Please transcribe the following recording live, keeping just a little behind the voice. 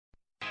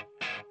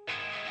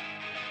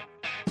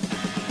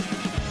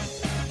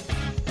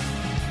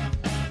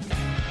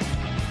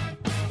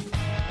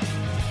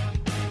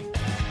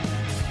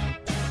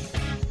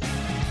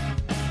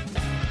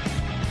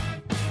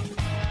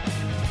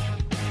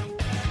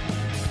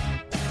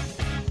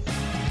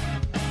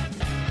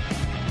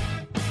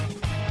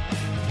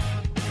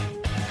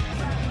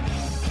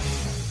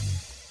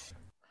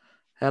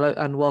Hello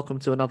and welcome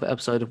to another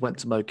episode of Went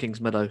to Mow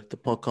Kingsmeadow, the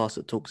podcast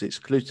that talks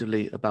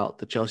exclusively about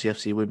the Chelsea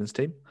FC women's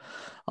team.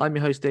 I'm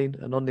your host Dean,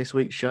 and on this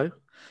week's show,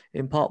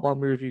 in part one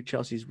we review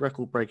Chelsea's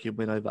record-breaking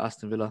win over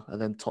Aston Villa and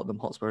then Tottenham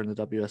Hotspur in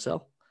the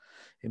WSL.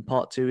 In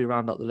part two, we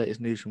round up the latest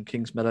news from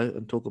Kingsmeadow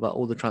and talk about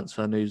all the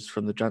transfer news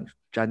from the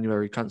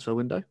January transfer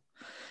window.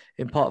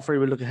 In part three,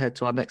 we look ahead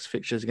to our next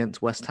fixtures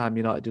against West Ham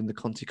United in the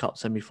Conti Cup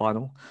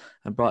semi-final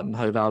and Brighton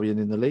Hove Albion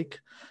in the league.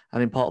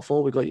 And in part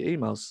four, we got your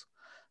emails.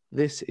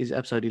 This is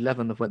episode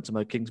 11 of Went to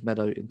Mow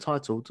Kingsmeadow,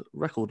 entitled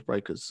Record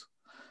Breakers.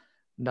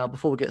 Now,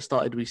 before we get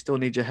started, we still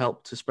need your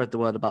help to spread the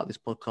word about this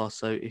podcast.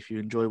 So if you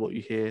enjoy what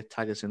you hear,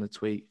 tag us in a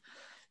tweet,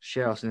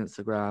 share us on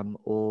Instagram,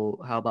 or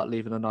how about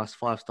leaving a nice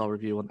 5-star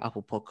review on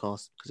Apple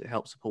Podcasts, because it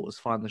helps support us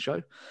find the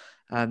show.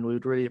 And we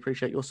would really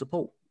appreciate your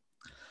support.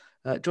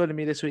 Joining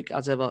me this week,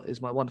 as ever,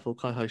 is my wonderful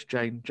co-host,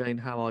 Jane. Jane,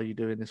 how are you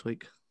doing this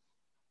week?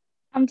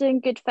 I'm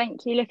doing good,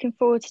 thank you. Looking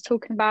forward to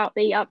talking about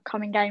the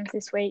upcoming games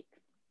this week.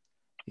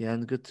 Yeah,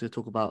 and good to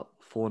talk about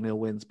 4-0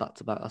 wins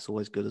back-to-back. That's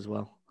always good as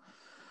well.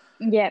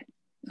 Yeah.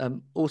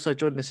 Also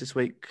joining us this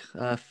week,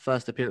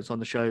 first appearance on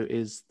the show,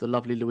 is the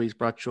lovely Louise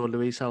Bradshaw.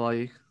 Louise, how are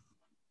you?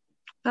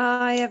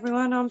 Hi,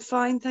 everyone. I'm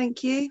fine,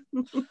 thank you.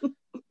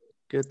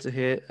 Good to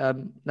hear.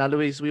 Now,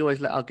 Louise, we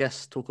always let our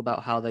guests talk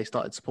about how they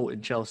started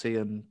supporting Chelsea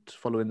and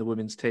following the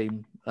women's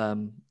team,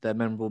 their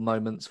memorable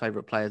moments,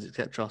 favourite players,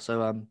 etc.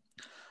 So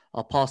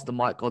I'll pass the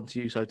mic on to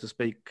you, so to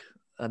speak,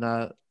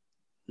 and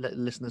let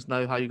the listeners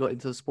know how you got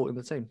into supporting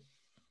the team.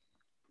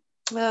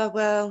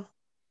 Well,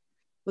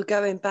 we're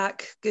going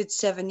back good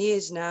 7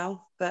 years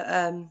now, but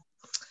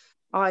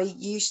I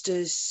used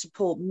to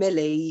support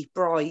Millie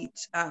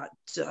Bright at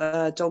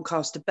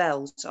Doncaster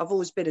Bells. I've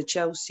always been a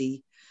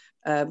Chelsea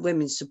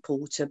women's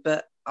supporter,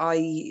 but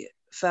I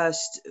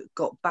first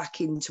got back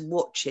into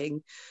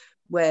watching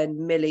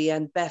when Millie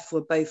and Beth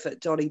were both at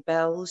Donny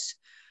Bells.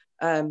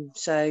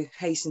 So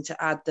hasten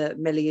to add that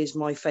Millie is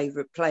my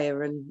favourite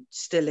player and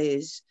still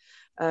is.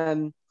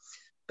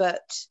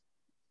 But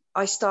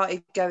I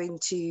started going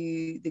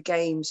to the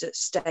games at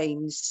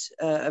Staines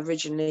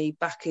originally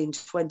back in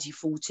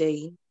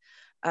 2014.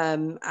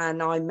 And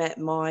I met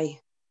my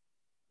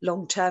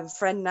long-term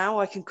friend now,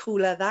 I can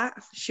call her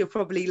that. She'll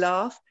probably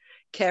laugh,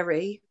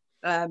 Kerry.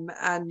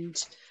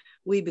 And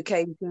we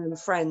became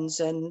friends,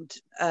 and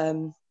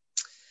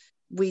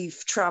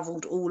we've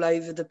travelled all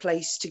over the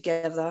place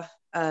together.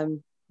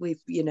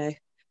 We've,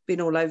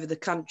 been all over the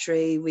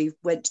country. We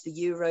went to the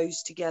Euros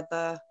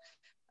together.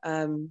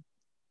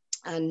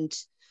 And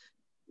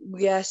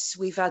yes,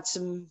 we've had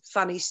some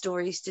funny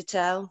stories to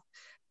tell,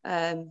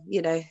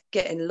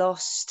 getting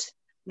lost,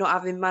 not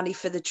having money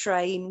for the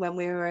train when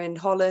we were in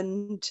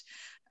Holland,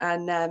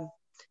 and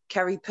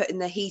Kerry putting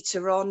the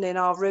heater on in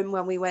our room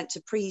when we went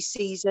to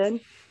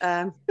pre-season.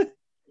 In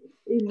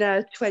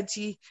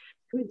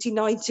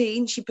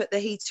 2019, she put the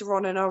heater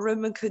on in our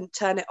room and couldn't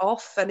turn it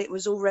off, and it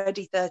was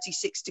already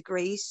 36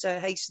 degrees, so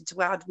hasten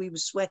to add we were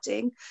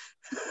sweating.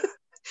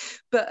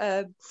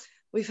 But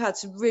we've had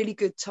some really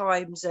good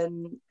times,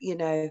 and,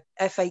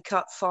 FA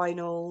Cup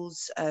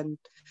finals, and,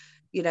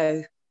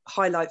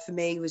 highlight for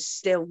me was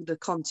still the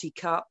Conti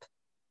Cup.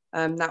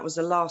 That was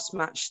the last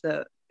match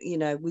that,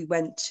 we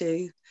went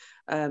to.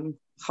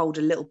 Hold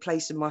a little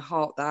place in my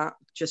heart, that,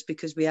 just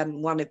because we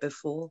hadn't won it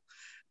before.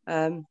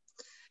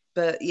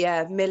 But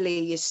yeah,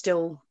 Millie is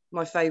still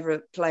my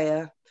favourite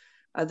player,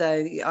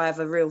 although I have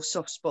a real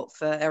soft spot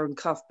for Erin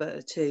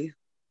Cuthbert too,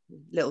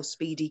 little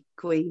speedy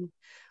queen.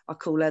 I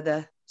call her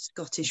the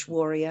Scottish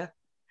warrior.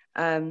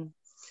 And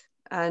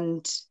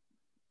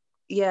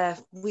yeah,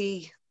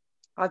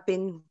 I've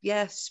been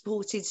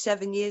supported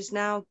 7 years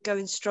now,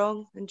 going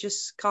strong, and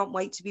just can't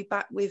wait to be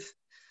back with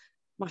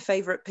my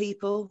favourite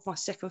people, my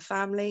second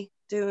family,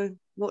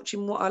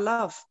 watching what I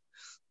love.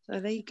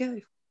 So there you go.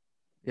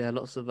 Yeah,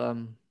 lots of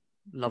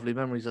lovely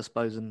memories, I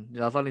suppose. And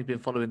I've only been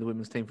following the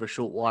women's team for a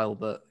short while,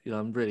 but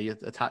I'm really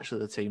attached to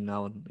the team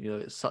now, and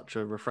it's such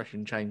a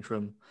refreshing change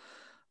from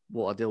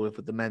what I deal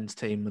with the men's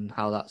team and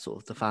how that sort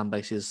of the fan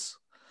base is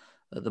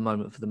at the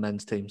moment for the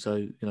men's team.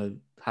 So,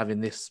 having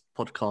this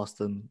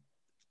podcast and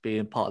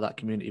being part of that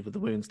community with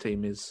the women's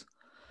team is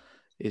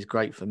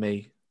great for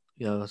me.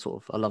 I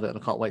love it, and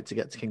I can't wait to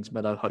get to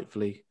Kingsmeadow,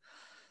 hopefully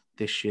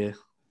this year.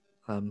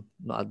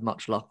 Not had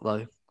much luck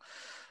though,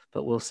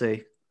 but we'll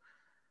see.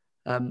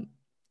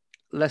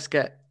 Let's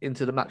get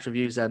into the match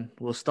reviews then.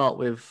 We'll start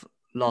with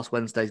last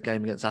Wednesday's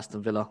game against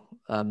Aston Villa.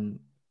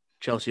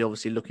 Chelsea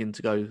obviously looking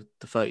to go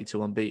to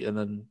 32 unbeaten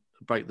and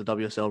break the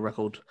WSL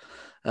record.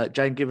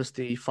 Jane, give us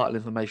the vital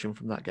information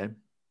from that game.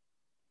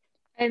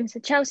 So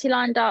Chelsea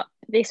lined up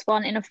this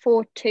one in a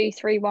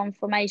 4-2-3-1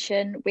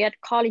 formation. We had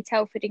Carly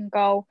Telford in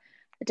goal,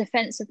 the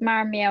defence of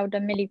Maren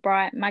Mielder, Millie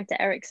Bright,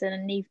 Magda Eriksson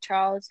and Neve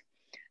Charles.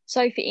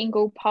 Sophie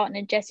Ingle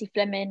partnered Jessie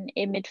Fleming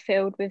in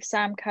midfield with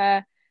Sam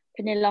Kerr,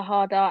 Pernilla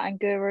Harder and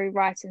Guru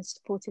Wrighton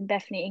supporting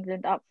Bethany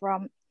England up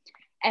front.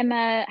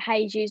 Emma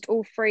Hayes used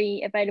all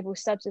three available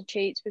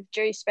substitutes, with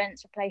Drew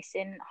Spence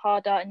replacing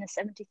Harder in the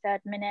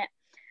 73rd minute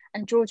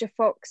and Georgia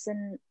Fox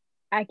and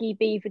Aggie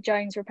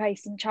Beaver-Jones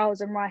replacing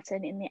Charles and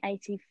Wrighton in the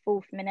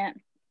 84th minute.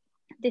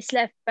 This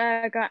left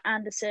Berger,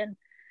 Anderson,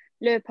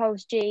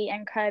 Leopold's G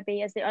and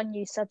Kirby as the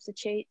unused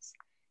substitutes.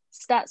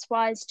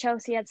 Stats-wise,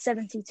 Chelsea had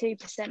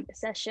 72%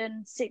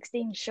 possession,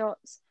 16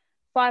 shots,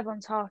 5 on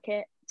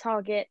target,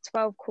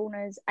 12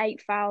 corners,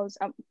 8 fouls,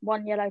 and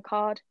 1 yellow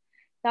card.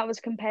 That was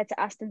compared to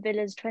Aston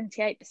Villa's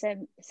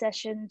 28%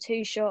 possession,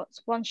 2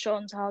 shots, 1 shot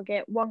on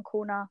target, 1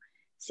 corner,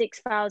 6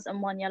 fouls,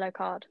 and 1 yellow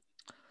card.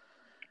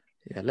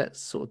 Yeah, let's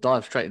sort of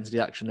dive straight into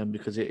the action then,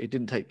 because it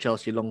didn't take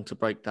Chelsea long to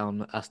break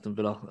down Aston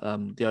Villa.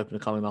 The opener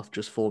coming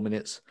after just 4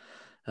 minutes.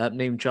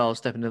 Neem Charles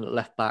stepping in at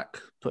left back,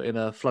 putting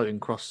a floating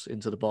cross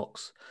into the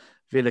box.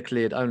 Villa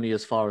cleared only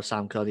as far as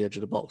Sam Kerr, the edge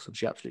of the box, and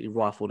she absolutely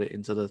rifled it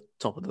into the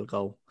top of the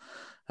goal.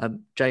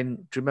 Jane,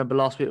 do you remember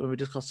last week when we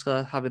discussed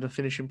her having a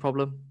finishing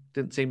problem?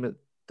 Didn't seem it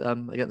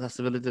against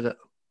Aston Villa, did it?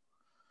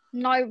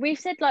 No, we've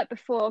said like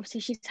before,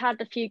 obviously she's had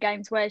a few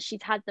games where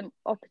she's had them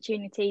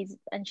opportunities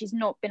and she's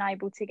not been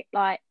able to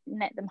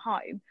net them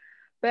home.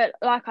 But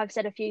like I've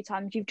said a few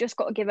times, you've just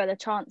got to give her the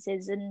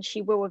chances and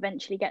she will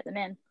eventually get them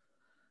in.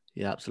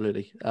 Yeah,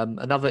 absolutely.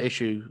 Another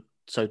issue,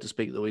 so to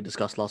speak, that we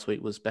discussed last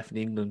week was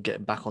Bethany England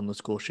getting back on the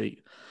score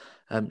sheet.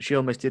 She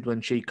almost did when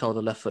she called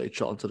a left-footed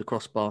shot onto the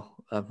crossbar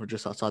from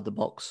just outside the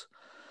box.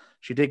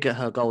 She did get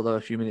her goal, though,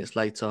 a few minutes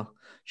later.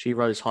 She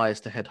rose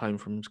highest to head home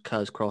from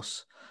Kerr's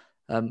cross.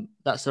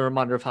 That's a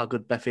reminder of how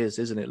good Beth is,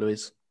 isn't it,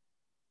 Louise?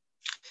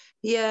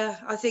 Yeah,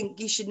 I think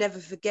you should never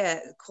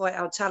forget quite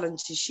how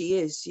talented she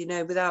is. You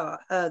know, without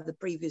her the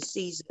previous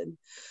season,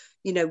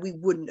 you know, we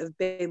wouldn't have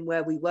been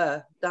where we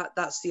were.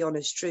 That's the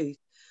honest truth.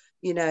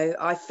 You know,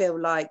 I feel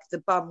like the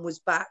bum was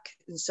back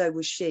and so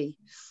was she.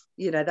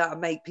 You know, that'll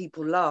make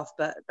people laugh,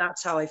 but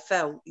that's how I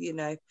felt. You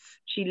know,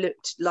 she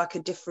looked like a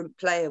different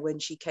player when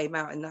she came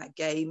out in that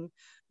game,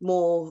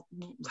 more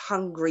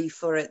hungry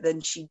for it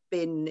than she'd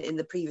been in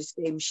the previous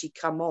games she'd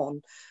come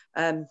on.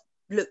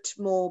 Looked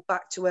more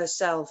back to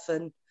herself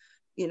and,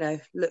 you know,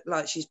 looked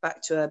like she's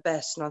back to her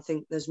best. And I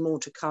think there's more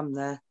to come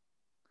there.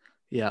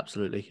 Yeah,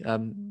 absolutely.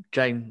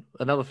 Jane,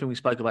 another thing we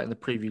spoke about in the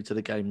preview to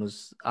the game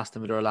was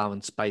Aston Villa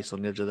allowing space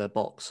on the edge of their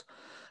box.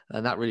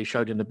 And that really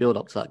showed in the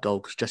build-up to that goal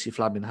because Jessie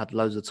Fleming had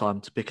loads of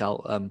time to pick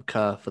out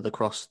Kerr for the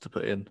cross to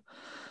put in.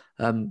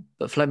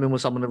 But Fleming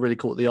was someone that really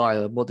caught the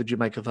eye. What did you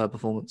make of her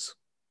performance?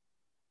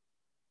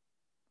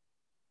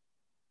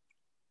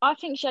 I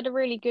think she had a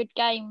really good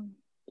game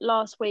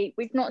last week.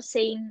 We've not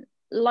seen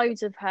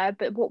loads of her,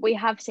 but what we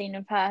have seen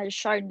of her has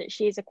shown that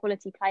she is a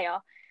quality player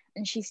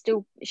and she's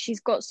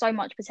got so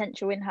much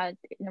potential in her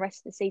in the rest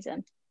of the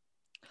season.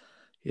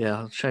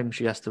 Yeah, shame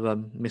she has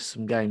to miss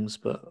some games,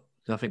 but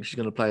I think she's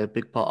going to play a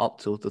big part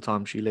up till the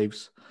time she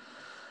leaves.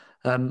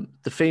 The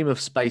theme of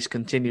space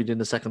continued in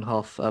the second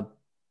half.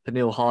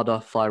 Pernille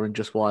Harder firing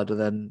just wider,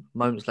 then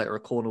moments later a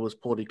corner was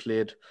poorly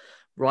cleared.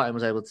 Wrighton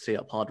was able to see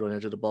up harder on the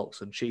edge of the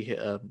box and she hit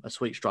a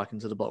sweet strike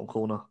into the bottom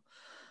corner.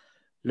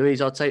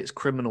 Louise, I'd say it's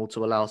criminal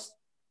to allow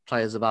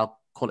players of our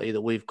quality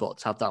that we've got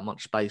to have that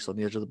much space on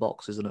the edge of the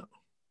box, isn't it?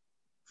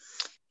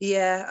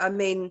 Yeah, I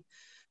mean,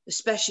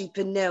 especially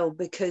Pernille,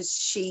 because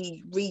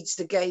she reads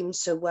the game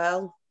so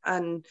well.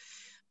 And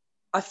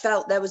I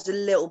felt there was a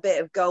little bit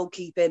of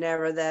goalkeeping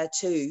error there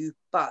too,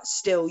 but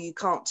still you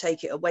can't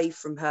take it away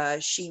from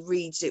her. She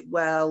reads it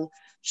well.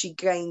 She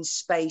gains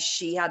space.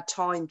 She had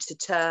time to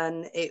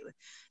turn.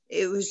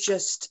 It was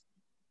just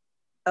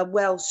a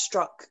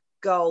well-struck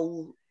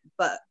goal,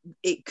 but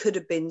it could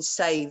have been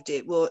saved.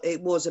 It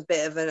was a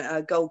bit of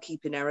a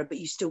goalkeeping error, but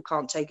you still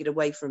can't take it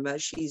away from her.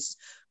 She's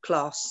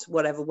class,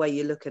 whatever way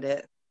you look at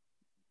it.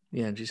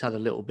 Yeah, and she's had a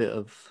little bit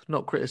of,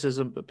 not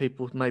criticism, but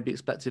people maybe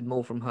expected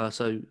more from her.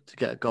 So to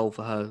get a goal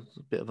for her,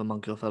 a bit of a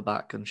monkey off her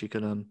back, and she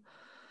can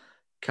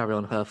carry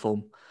on her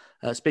form.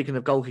 Speaking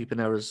of goalkeeping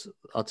errors,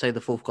 I'd say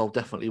the fourth goal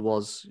definitely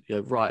was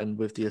Wrighton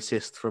with the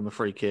assist from a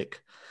free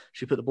kick.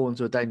 She put the ball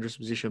into a dangerous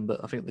position,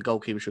 but I think the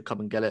goalkeeper should come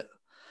and get it.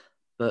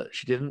 But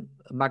she didn't.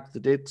 Magda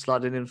did,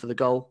 sliding in for the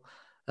goal.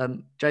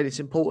 Jade,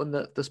 it's important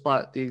that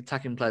despite the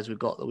attacking players we've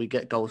got, that we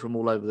get goals from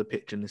all over the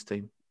pitch in this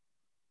team.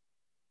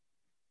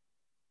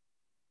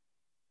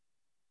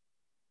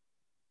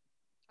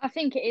 I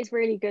think it is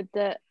really good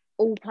that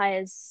all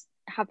players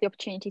have the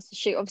opportunities to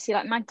shoot. Obviously,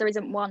 like Magda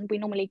isn't one we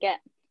normally get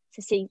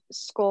to see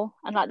score,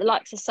 and like the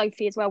likes of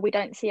Sophie as well, we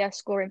don't see her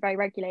scoring very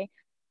regularly.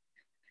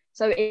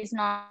 So it is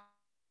nice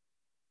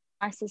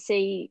to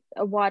see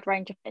a wide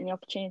range of getting the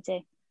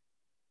opportunity.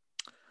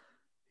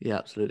 Yeah,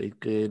 absolutely.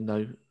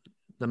 No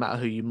matter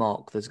who you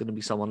mark, there's going to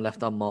be someone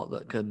left unmarked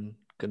that can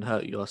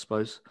hurt you, I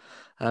suppose.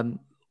 One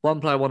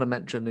player I want to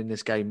mention in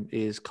this game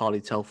is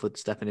Carly Telford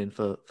stepping in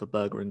for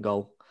Berger in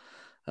goal.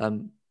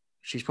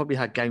 She's probably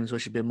had games where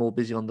she's been more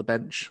busy on the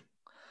bench,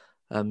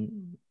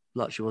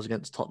 like she was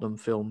against Tottenham,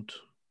 filmed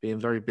being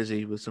very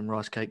busy with some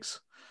rice cakes.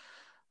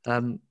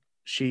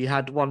 She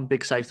had one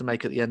big save to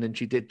make at the end, and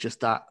she did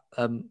just that.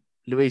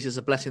 Louise, it's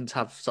a blessing to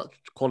have such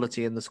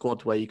quality in the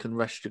squad where you can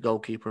rest your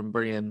goalkeeper and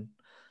bring in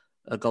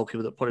a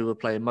goalkeeper that probably would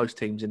play in most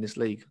teams in this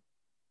league.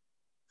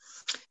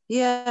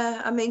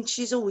 Yeah, I mean,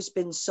 she's always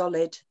been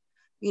solid.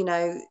 You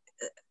know,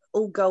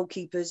 all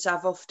goalkeepers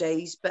have off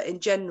days, but in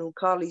general,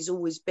 Carly's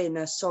always been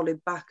a solid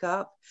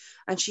backup,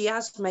 and she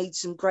has made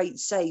some great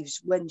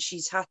saves when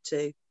she's had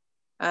to.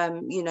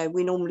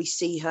 We normally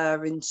see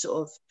her in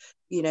sort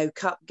of,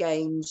 cup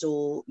games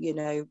or,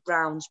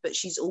 rounds, but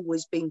she's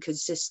always been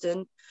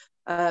consistent.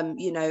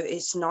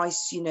 It's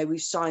nice,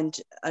 we've signed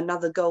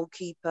another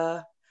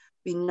goalkeeper.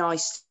 Be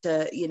nice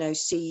to,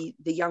 see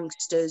the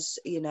youngsters,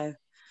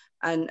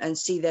 and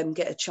see them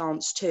get a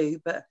chance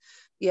too. But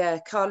yeah,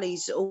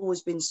 Carly's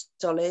always been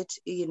solid.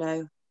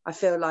 I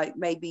feel like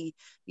maybe,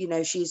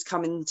 she's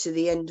coming to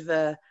the end of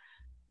her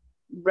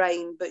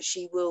reign, but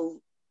she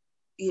will,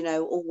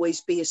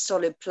 always be a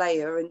solid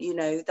player.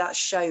 And, that's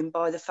shown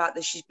by the fact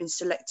that she's been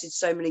selected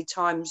so many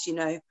times,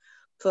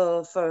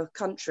 for a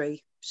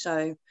country.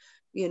 So,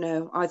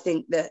 I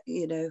think that,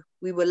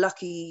 we were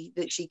lucky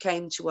that she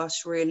came to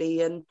us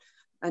really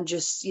and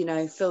just,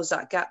 fills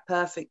that gap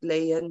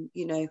perfectly. And,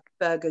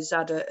 Berger's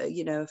had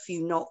a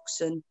few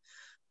knocks, and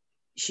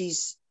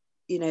she's,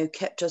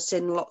 kept us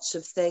in lots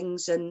of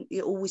things, and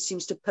it always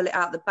seems to pull it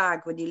out the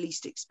bag when you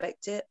least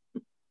expect it.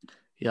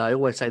 Yeah, I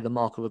always say the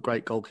mark of a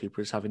great goalkeeper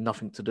is having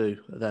nothing to do,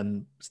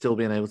 then still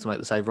being able to make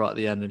the save right at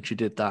the end. And she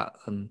did that.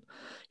 And,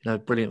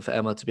 brilliant for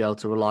Emma to be able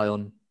to rely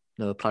on,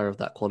 a player of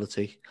that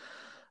quality.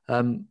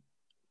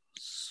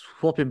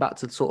 Swapping back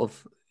to sort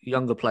of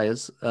younger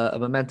players, a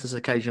momentous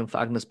occasion for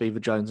Agnes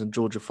Beaver-Jones and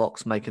Georgia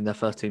Fox making their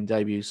first team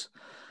debuts.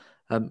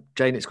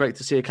 Jane, it's great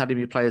to see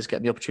academy players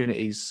getting the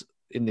opportunities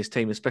in this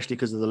team, especially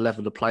because of the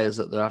level of players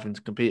that they're having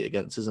to compete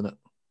against, isn't it?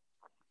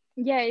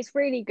 Yeah, it's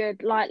really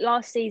good. Like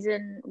last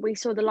season, we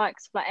saw the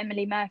likes of like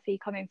Emily Murphy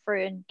coming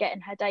through and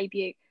getting her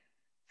debut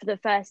for the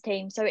first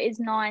team. So it is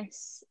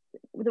nice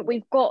that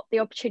we've got the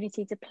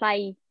opportunity to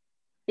play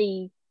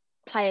the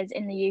players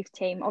in the youth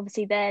team.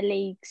 Obviously, their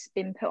league's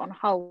been put on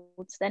hold,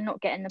 so they're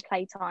not getting the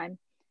play time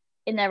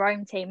in their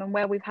own team. And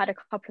where we've had a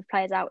couple of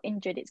players out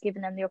injured, it's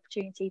given them the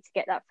opportunity to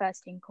get that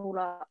first team call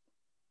up.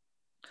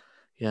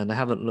 Yeah, and they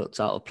haven't looked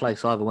out of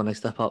place either when they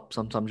step up.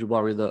 Sometimes you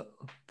worry that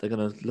they're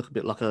going to look a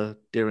bit like a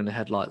deer in the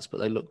headlights, but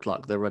they look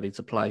like they're ready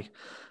to play,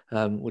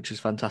 which is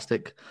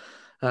fantastic.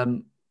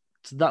 So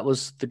that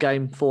was the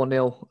game,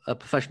 4-0, a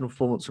professional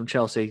performance from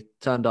Chelsea.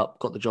 Turned up,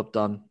 got the job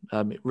done.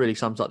 It really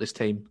sums up this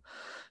team,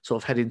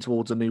 sort of heading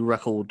towards a new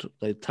record.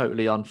 They're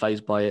totally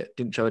unfazed by it,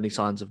 didn't show any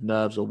signs of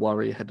nerves or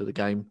worry ahead of the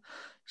game.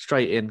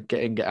 Straight in,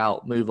 get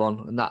out, move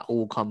on, and that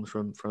all comes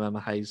from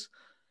Emma Hayes.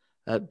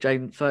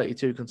 Jane,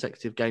 32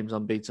 consecutive games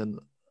unbeaten,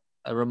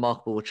 a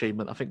remarkable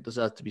achievement. I think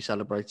deserves to be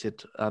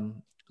celebrated.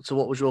 So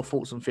what was your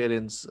thoughts and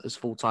feelings as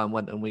full time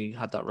went and we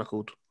had that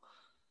record?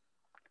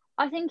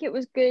 I think it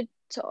was good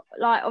to,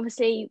 like,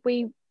 obviously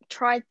we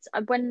tried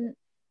when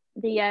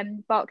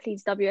the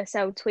Barclays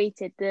WSL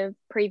tweeted the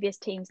previous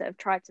teams that have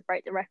tried to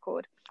break the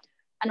record,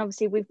 and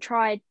obviously we've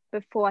tried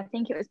before. I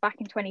think it was back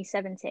in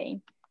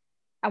 2017,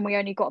 and we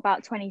only got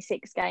about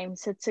 26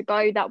 games. So to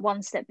go that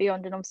one step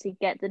beyond and obviously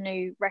get the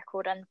new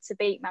record and to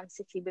beat Man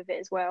City with it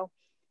as well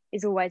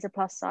is always a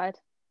plus side.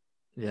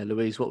 Yeah,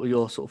 Louise, what were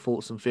your sort of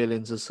thoughts and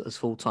feelings as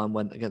full time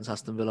went against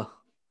Aston Villa?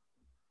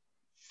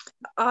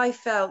 I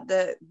felt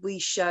that we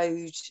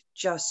showed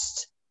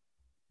just,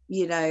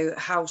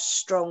 how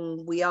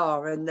strong we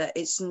are, and that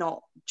it's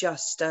not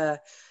just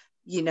a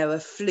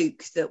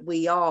fluke that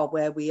we are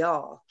where we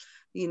are.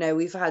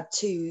 We've had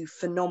two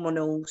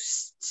phenomenal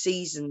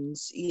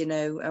seasons,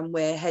 and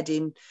we're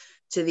heading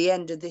to the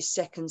end of this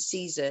second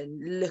season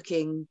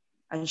looking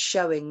and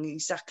showing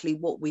exactly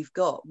what we've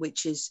got,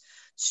 which is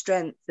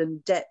strength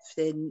and depth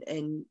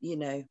in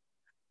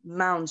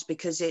Mounds,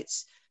 because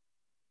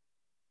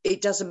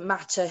it doesn't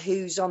matter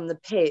who's on the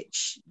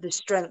pitch, the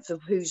strength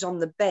of who's on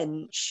the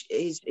bench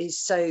is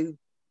so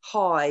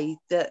high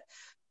that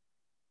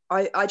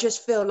I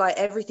just feel like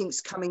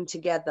everything's coming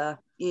together.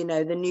 The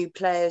new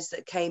players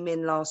that came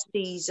in last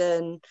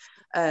season,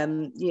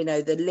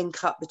 the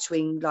link up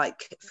between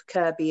like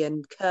Kirby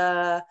and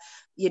Kerr,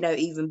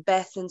 even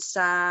Beth and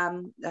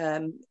Sam,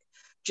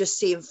 just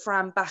seeing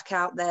Fran back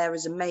out there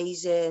is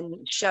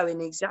amazing,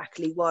 showing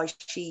exactly why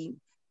she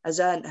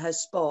has earned her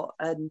spot,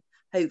 and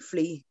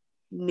hopefully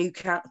new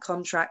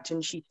contract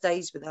and she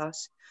stays with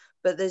us.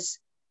 But there's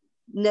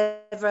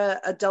never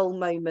a dull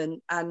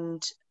moment,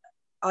 and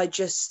I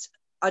just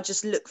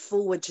look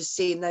forward to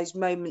seeing those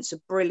moments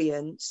of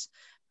brilliance.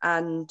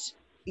 And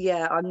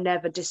yeah, I'm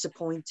never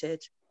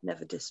disappointed.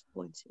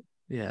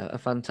 Yeah, a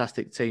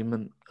fantastic team.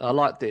 And I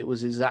liked that it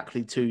was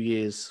exactly 2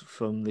 years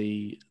from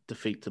the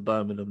defeat to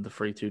Birmingham, the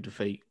 3-2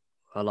 defeat.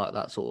 I like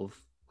that sort of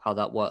how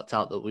that worked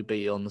out, that we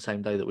beat it on the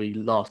same day that we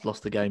last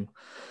lost the game.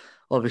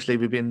 Obviously,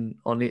 we've been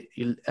on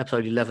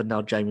episode 11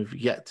 now, Jane. We've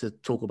yet to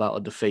talk about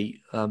a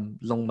defeat.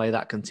 Long may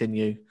that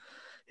continue.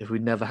 If we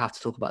never have to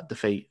talk about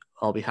defeat,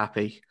 I'll be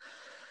happy.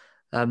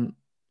 We've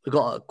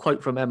got a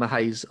quote from Emma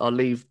Hayes. I'll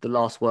leave the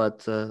last word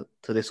to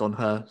this on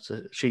her.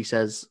 So she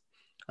says,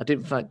 I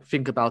didn't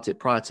think about it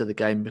prior to the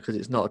game because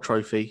it's not a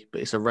trophy,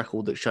 but it's a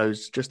record that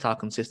shows just how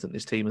consistent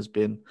this team has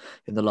been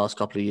in the last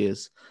couple of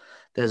years.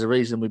 There's a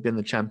reason we've been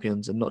the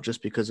champions, and not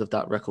just because of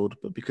that record,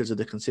 but because of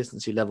the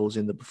consistency levels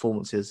in the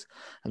performances.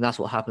 And that's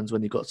what happens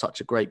when you've got such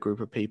a great group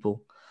of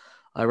people.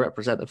 I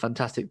represent a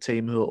fantastic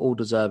team who are all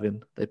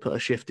deserving. They put a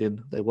shift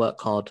in, they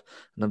work hard,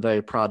 and I'm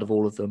very proud of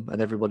all of them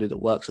and everybody that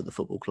works at the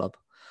football club.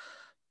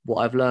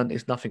 What I've learned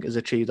is nothing is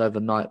achieved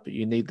overnight, but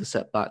you need the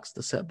setbacks.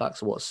 The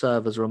setbacks are what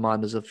serve as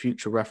reminders of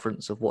future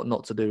reference of what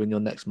not to do in your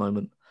next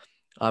moment.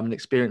 I'm an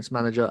experienced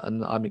manager,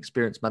 and I'm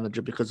experienced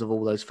manager because of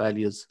all those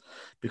failures,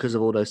 because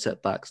of all those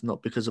setbacks,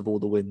 not because of all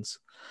the wins.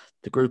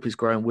 The group is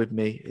growing with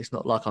me. It's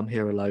not like I'm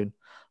here alone.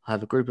 I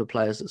have a group of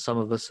players that some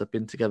of us have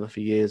been together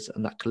for years,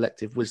 and that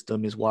collective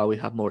wisdom is why we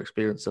have more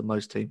experience than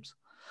most teams.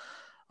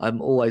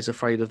 I'm always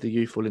afraid of the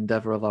youthful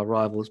endeavour of our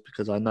rivals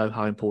because I know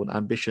how important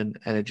ambition,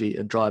 energy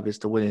and drive is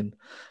to winning.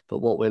 But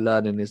what we're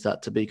learning is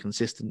that to be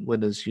consistent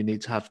winners, you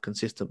need to have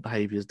consistent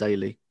behaviours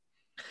daily.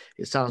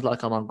 It sounds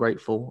like I'm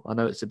ungrateful. I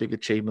know it's a big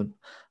achievement,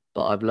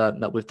 but I've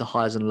learned that with the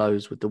highs and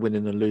lows, with the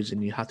winning and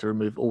losing, you have to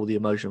remove all the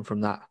emotion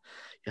from that.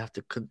 You have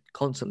to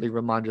constantly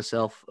remind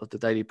yourself of the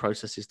daily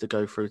processes to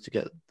go through to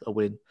get a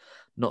win,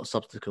 not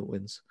subsequent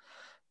wins.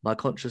 My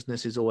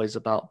consciousness is always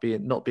about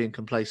not being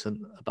complacent,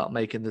 about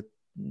making the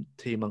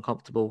team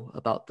uncomfortable,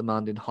 about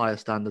demanding higher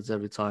standards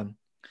every time.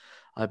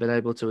 I've been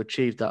able to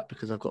achieve that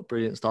because I've got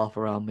brilliant staff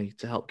around me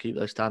to help keep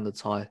those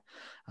standards high.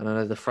 And I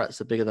know the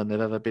threats are bigger than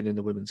they've ever been in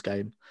the women's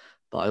game,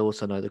 but I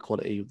also know the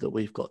quality that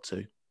we've got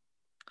to.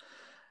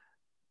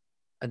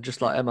 And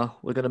just like Emma,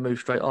 we're going to move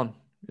straight on.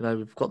 You know,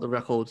 we've got the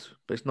record,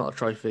 but it's not a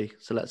trophy.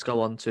 So let's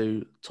go on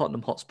to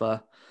Tottenham Hotspur.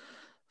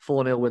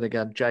 4-0 win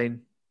again.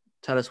 Jane,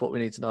 tell us what we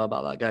need to know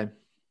about that game.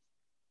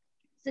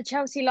 So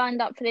Chelsea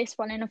lined up for this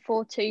one in a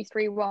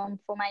 4-2-3-1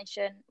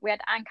 formation. We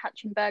had Anne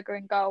Katzenberger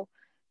in goal,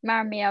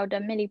 Maren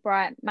Mjelde, Millie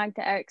Bright,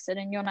 Magda Eriksson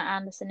and Jonna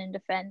Andersson in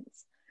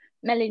defence.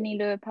 Melanie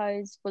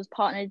Leupolz was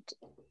partnered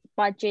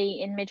by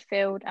G in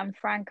midfield, and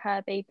Fran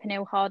Kirby,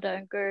 Pernille Harder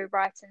and Guru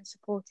Wrighton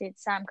supported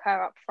Sam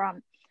Kerr up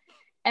front.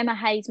 Emma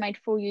Hayes made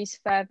full use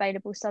of her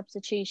available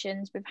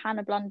substitutions, with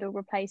Hannah Blundell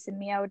replacing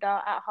Mjelde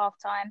at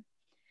half-time.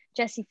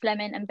 Jessie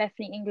Fleming and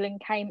Bethany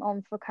England came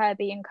on for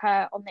Kirby and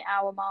Kerr on the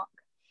hour mark.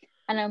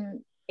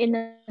 And in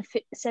the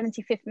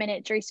 75th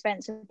minute, Drew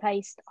Spence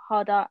replaced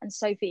Harder and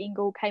Sophie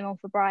Ingle came on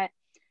for Bright.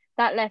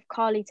 That left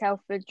Carly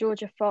Telford,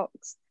 Georgia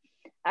Fox,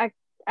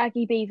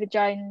 Aggie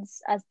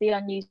Beaver-Jones as the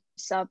unused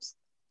subs.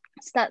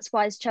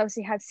 Stats-wise,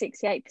 Chelsea had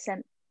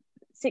 68%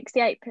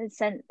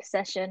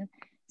 possession,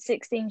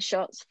 16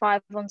 shots,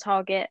 5 on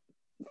target,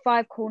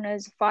 5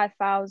 corners, 5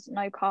 fouls,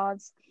 no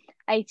cards,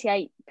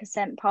 88%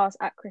 pass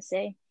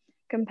accuracy,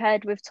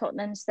 compared with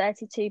Tottenham's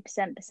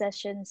 32%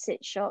 possession,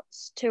 6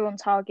 shots, 2 on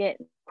target,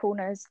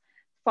 corners,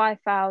 5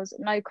 fouls,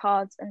 no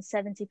cards, and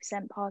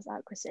 70% pass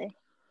accuracy.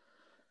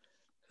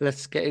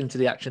 Let's get into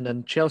the action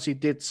then. Chelsea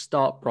did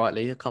start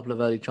brightly, a couple of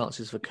early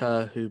chances for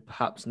Kerr, who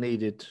perhaps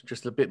needed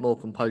just a bit more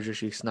composure.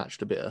 She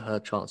snatched a bit of her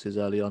chances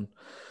early on.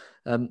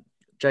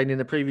 Jane, in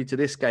the preview to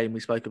this game, we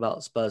spoke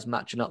about Spurs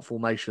matching up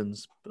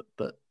formations,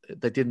 but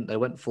they didn't. They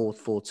went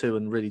 4-4-2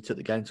 and really took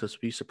the game to us.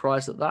 Were you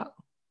surprised at that?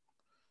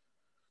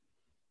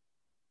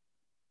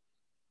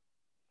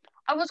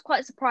 I was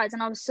quite surprised,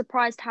 and I was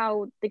surprised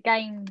how the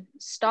game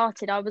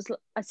started. I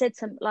said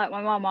to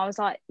my mum, I was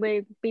like,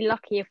 we'd be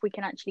lucky if we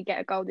can actually get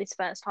a goal this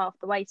first half.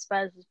 The way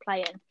Spurs was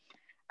playing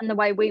and the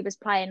way we was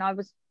playing, I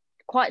was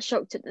quite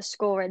shocked at the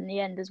score in the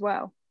end as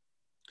well.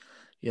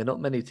 Yeah, not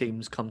many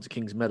teams come to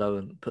Kingsmeadow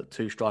and put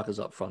 2 strikers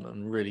up front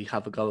and really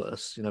have a go at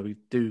us. You know, we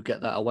do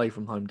get that away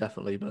from home,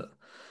 definitely, but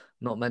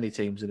not many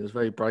teams. And it was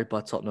very brave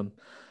by Tottenham.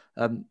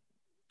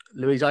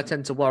 Louise, I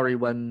tend to worry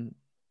when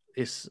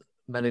it's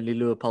Melanie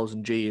Leupolz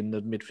and G in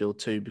the midfield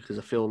too, because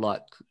I feel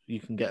like you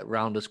can get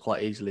round us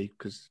quite easily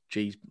because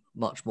G's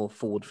much more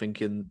forward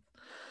thinking.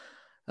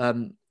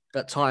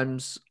 At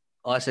times,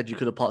 I said you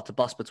could have parked a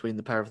bus between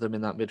the pair of them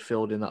in that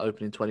midfield in that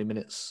opening 20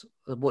 minutes.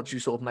 What do you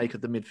sort of make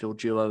of the midfield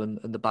duo and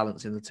the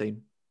balance in the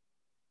team?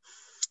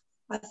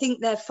 I think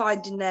they're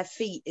finding their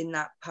feet in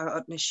that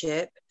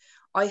partnership.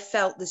 I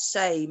felt the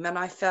same, and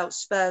I felt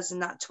Spurs in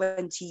that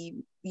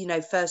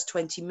first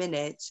 20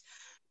 minutes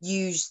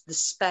used the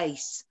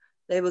space.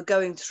 They were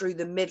going through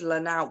the middle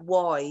and out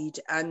wide,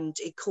 and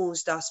it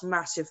caused us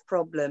massive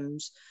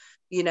problems.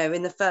 You know,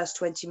 in the first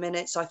 20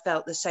 minutes, I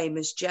felt the same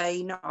as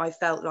Jane. I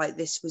felt like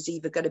this was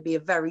either going to be a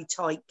very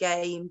tight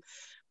game.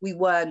 We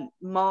weren't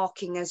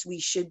marking as we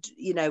should,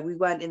 we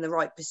weren't in the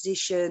right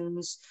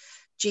positions.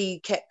 G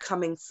kept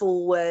coming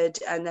forward,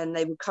 and then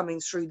they were coming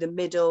through the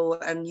middle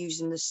and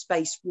using the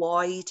space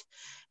wide.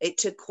 It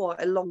took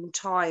quite a long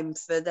time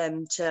for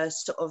them to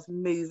sort of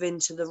move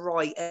into the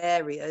right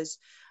areas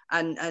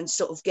and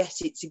sort of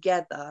get it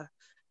together.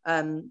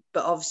 But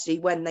obviously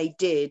when they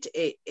did,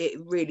 it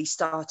really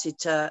started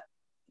to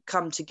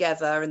come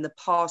together, and the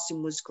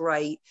passing was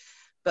great.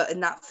 But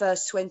in that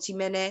first 20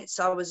 minutes,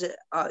 I was,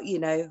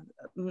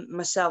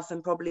 myself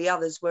and probably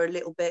others were a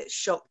little bit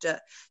shocked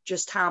at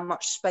just how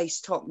much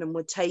space Tottenham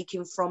were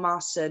taking from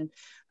us and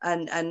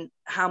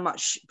how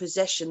much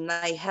possession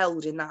they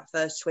held in that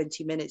first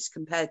 20 minutes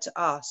compared to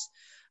us.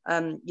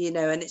 And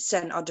it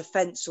sent our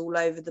defence all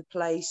over the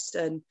place.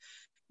 And,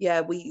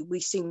 we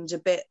seemed a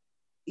bit,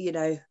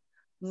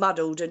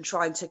 muddled and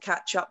trying to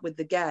catch up with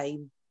the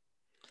game.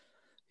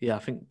 Yeah, I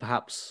think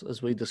perhaps,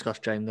 as we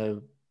discussed, Jane, they were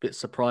a bit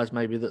surprised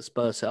maybe that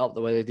Spurs set up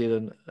the way they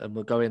did and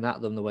were going at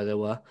them the way they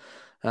were.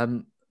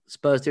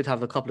 Spurs did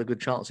have a couple of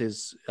good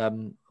chances,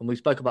 and we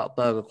spoke about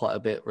Berger quite a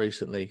bit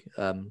recently,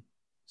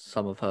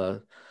 some of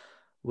her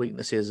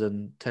weaknesses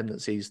and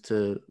tendencies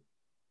to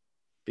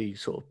be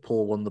sort of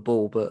poor on the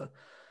ball, but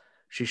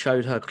she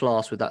showed her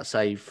class with that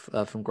save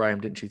from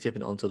Graham, didn't she,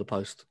 tipping it onto the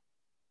post?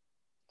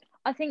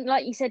 I think,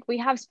 like you said, we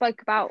have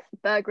spoke about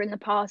Berger in the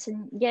past,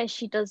 and yes,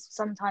 she does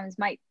sometimes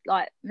make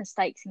like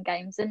mistakes in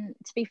games. And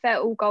to be fair,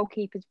 all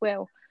goalkeepers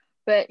will,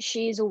 but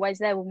she is always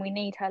there when we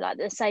need her. Like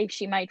the save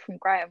she made from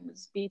Graham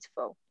was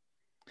beautiful.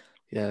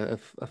 Yeah,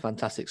 a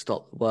fantastic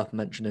stop, worth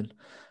mentioning.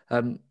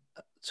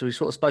 So we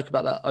sort of spoke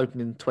about that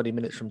opening 20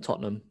 minutes from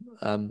Tottenham.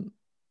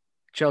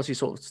 Chelsea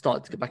sort of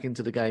started to get back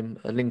into the game,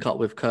 a link up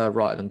with Kerr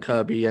right, and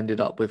Kirby ended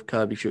up with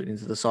Kirby shooting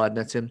into the side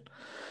netting.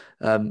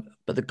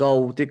 But the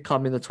goal did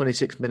come in the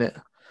 26th minute.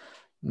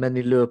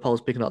 Mendy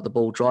Leopold's picking up the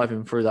ball,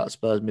 driving through that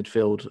Spurs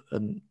midfield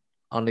and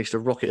unleashed a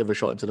rocket of a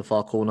shot into the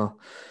far corner.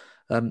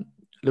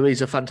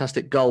 Louise, a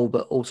fantastic goal,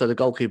 but also the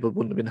goalkeeper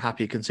wouldn't have been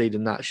happy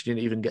conceding that. She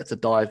didn't even get to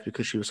dive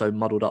because she was so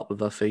muddled up with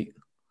her feet.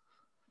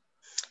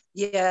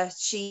 Yeah,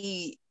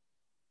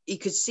 you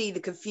could see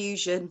the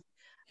confusion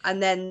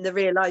and then the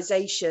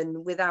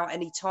realisation without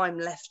any time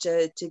left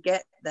to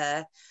get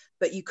there.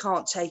 But you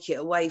can't take it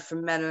away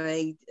from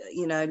Melanie,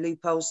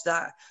 Leopold's.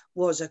 That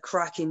was a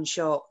cracking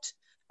shot.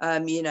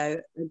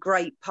 A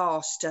great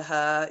pass to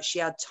her. She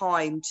had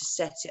time to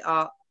set it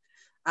up.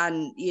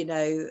 And,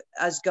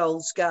 as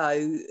goals go,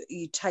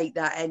 you take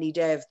that any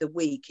day of the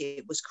week.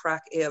 It was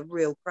a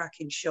real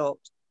cracking shot.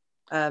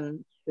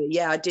 But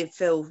yeah, I did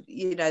feel,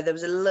 there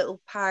was a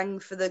little pang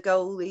for the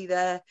goalie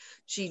there.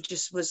 She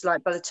just was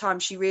like, by the time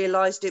she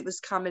realised it was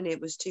coming,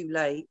 it was too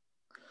late.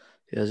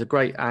 Yeah, there's a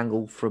great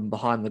angle from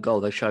behind the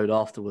goal they showed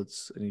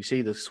afterwards, and you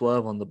see the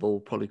swerve on the ball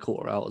probably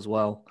caught her out as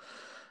well.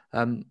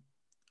 That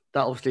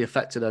obviously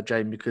affected her,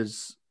 Jane,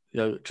 because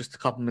just a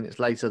couple of minutes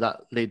later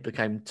that lead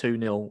became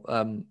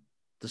 2-0.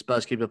 The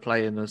Spurs keeper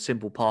playing a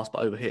simple pass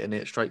but overhitting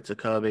it straight to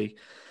Kirby.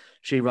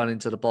 She ran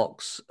into the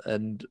box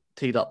and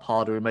teed up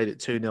harder and made it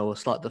 2-0, a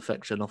slight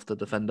deflection off the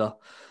defender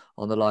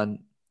on the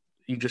line.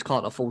 You just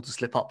can't afford to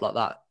slip up like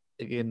that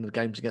in the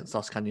games against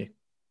us, can you?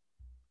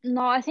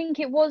 No, I think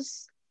it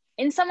was,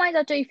 in some ways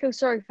I do feel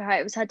sorry for her.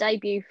 It was her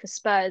debut for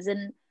Spurs,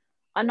 and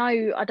I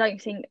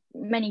don't think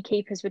many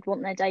keepers would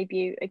want their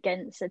debut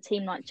against a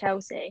team like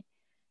Chelsea.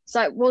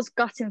 So it was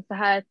gutting for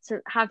her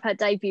to have her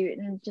debut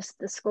and just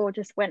the score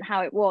just went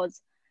how it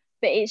was.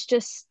 But it's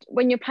just,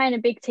 when you're playing a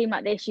big team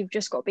like this, you've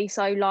just got to be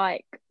so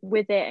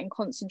with it and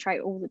concentrate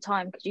all the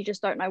time because you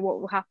just don't know what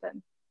will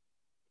happen.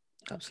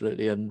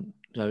 Absolutely. And,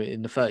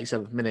 in the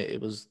 37th minute, it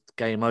was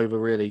game over,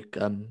 really.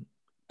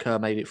 Kerr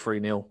made it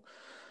 3-0.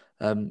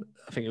 I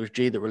think it was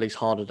G that released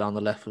harder down the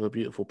left with a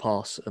beautiful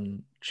pass,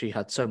 and she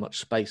had so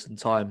much space and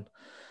time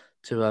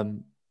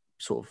to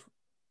sort of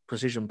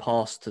precision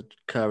pass to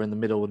Kerr in the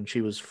middle, and she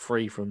was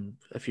free from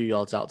a few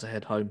yards out to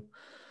head home.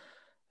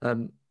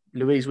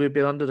 Louise, we'd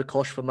been under the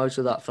cosh for most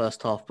of that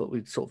first half, but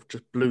we sort of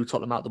just blew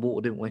Tottenham out the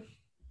water, didn't we?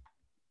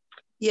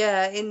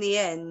 Yeah, in the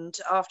end,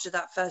 after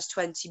that first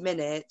 20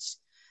 minutes,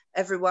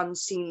 everyone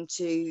seemed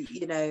to,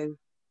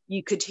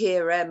 you could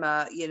hear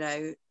Emma,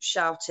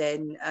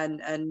 shouting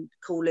and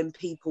calling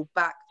people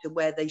back to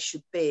where they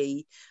should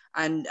be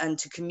and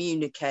to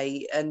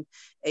communicate. And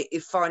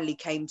it finally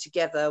came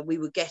together. We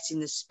were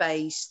getting the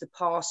space. The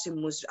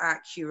passing was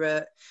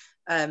accurate.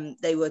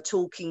 They were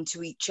talking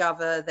to each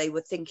other. They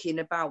were thinking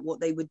about what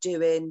they were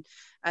doing.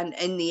 And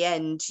in the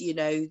end,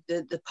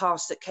 the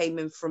pass that came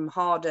in from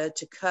Harder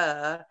to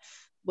Kerr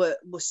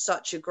was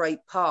such a great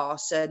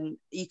pass. And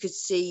you could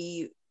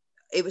see,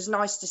 it was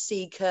nice to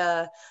see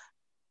Kerr.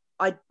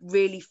 I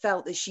really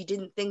felt that she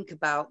didn't think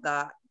about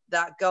that.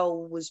 That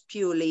goal was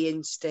purely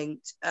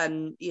instinct.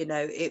 And,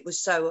 it was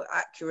so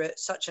accurate,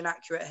 such an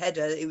accurate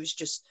header. It was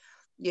just,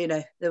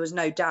 there was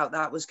no doubt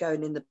that was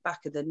going in the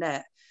back of the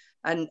net.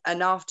 And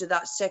after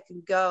that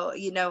second goal,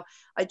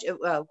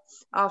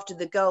 after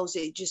the goals,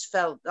 it just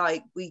felt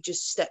like we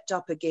just stepped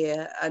up a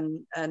gear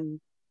and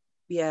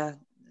yeah,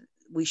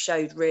 we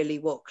showed really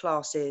what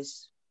class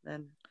is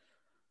then.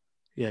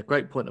 Yeah,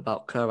 great point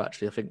about Kerr,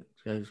 actually. I think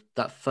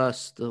that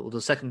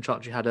the second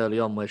chance she had early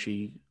on where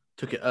she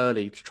took it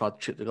early to try to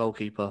chip the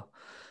goalkeeper,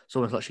 it's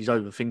almost like she's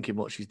overthinking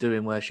what she's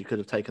doing, where she could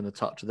have taken the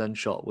touch and then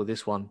shot. With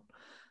this one,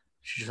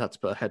 she just had to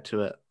put her head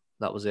to it.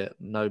 That was it.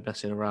 No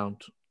messing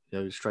around,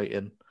 straight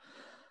in.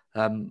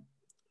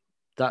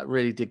 That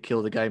really did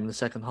kill the game. In the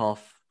second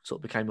half, sort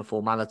of became a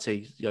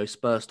formality.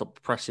 Spurs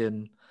stopped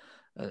pressing,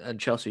 and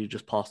Chelsea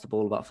just passed the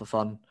ball about for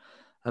fun.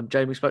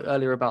 Jamie spoke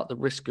earlier about the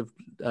risk of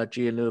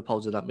G and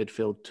Leopold in that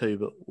midfield too,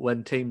 but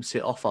when teams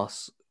sit off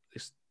us,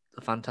 it's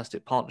a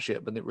fantastic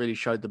partnership, and it really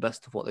showed the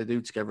best of what they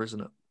do together, isn't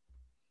it?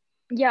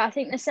 Yeah, I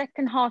think the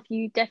second half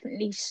you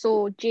definitely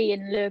saw G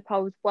and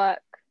Leopold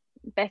work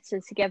better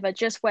together,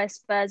 just where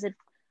Spurs had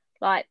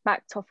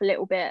backed off a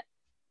little bit.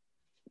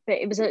 but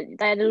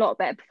they had a lot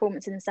better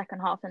performance in the second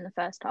half than the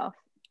first half.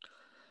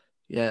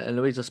 Yeah, and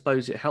Louise, I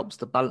suppose it helps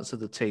the balance of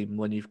the team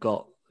when you've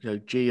got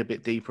G a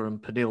bit deeper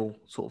and Pernille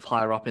sort of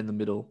higher up in the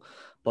middle,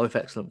 both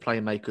excellent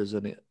playmakers,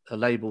 and it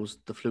enables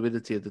the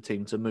fluidity of the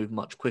team to move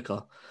much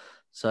quicker.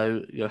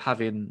 So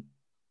having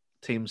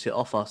teams hit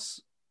off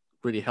us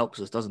really helps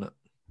us, doesn't it?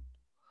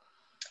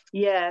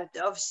 Yeah,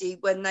 obviously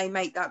when they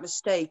make that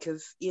mistake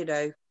of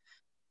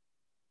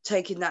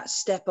taking that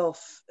step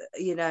off,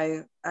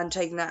 and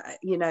taking that,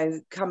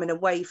 coming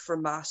away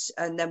from us,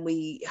 and then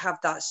we have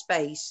that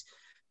space.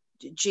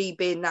 G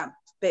being that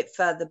bit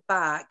further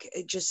back,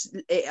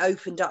 it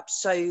opened up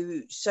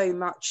so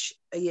much,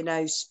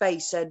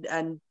 space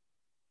and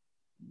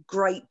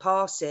great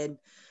passing.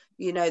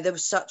 There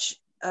was such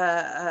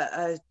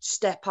a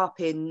step up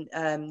in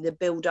the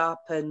build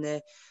up and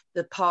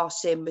the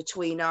passing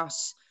between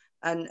us.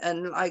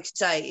 And like I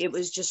say, it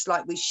was just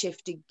like we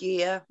shifted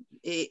gear.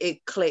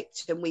 It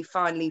clicked, and we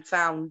finally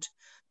found,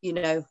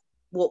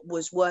 what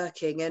was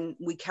working, and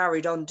we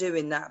carried on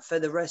doing that for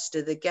the rest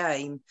of the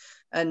game.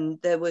 And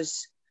there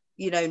was,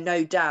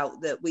 no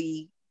doubt that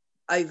we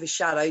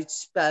overshadowed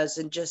Spurs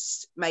and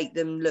just make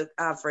them look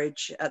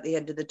average at the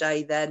end of the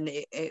day. Then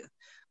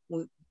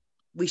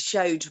we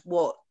showed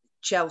what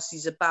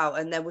Chelsea's about,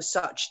 and there was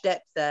such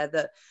depth there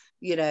that,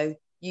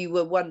 you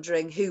were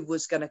wondering who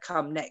was going to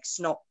come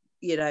next. Not,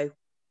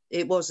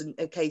 it wasn't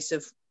a case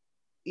of,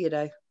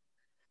 it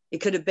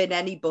could have been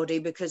anybody,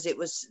 because it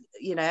was,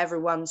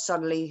 everyone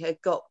suddenly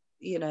had got,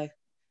 they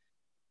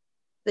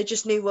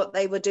just knew what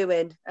they were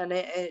doing, and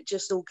it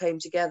just all came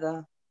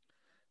together.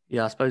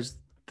 Yeah, I suppose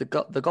the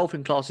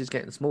golfing class is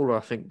getting smaller,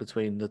 I think,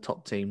 between the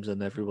top teams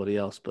and everybody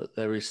else, but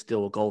there is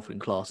still a golfing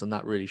class, and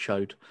that really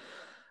showed.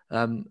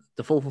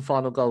 The fourth and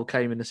final goal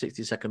came in the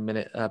 62nd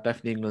minute.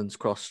 Bethany England's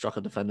cross struck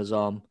a defender's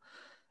arm.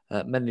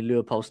 Melanie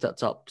Leopold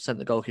stepped up, sent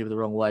the goalkeeper the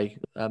wrong way.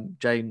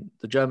 Jane,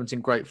 the German's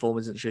in great form,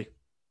 isn't she?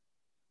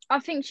 I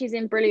think she's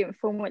in brilliant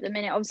form at the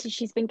minute. Obviously,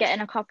 she's been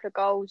getting a couple of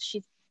goals.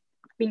 She's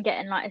been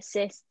getting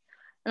assists.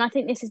 And I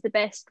think this is the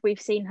best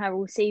we've seen her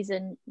all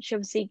season. She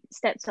obviously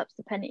stepped up to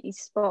the penalty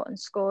spot and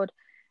scored.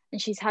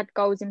 And she's had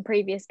goals in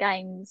previous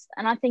games.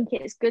 And I think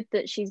it's good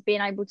that she's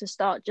been able to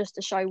start just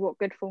to show what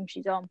good form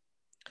she's on.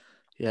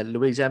 Yeah,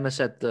 Louise, Emma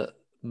said that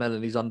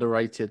Melanie's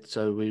underrated,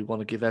 so we want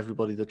to give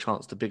everybody the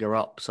chance to big her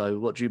up. So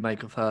what do you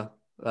make of her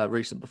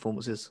recent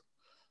performances?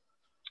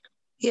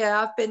 Yeah,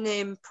 I've been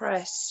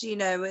impressed.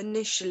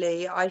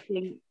 Initially, I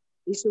think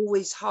it's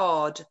always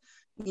hard,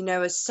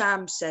 as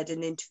Sam said in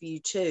an interview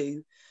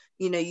too,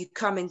 you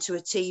come into a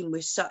team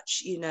with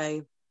such,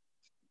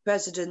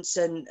 presidents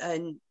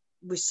and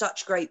with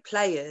such great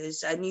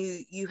players, and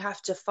you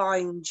have to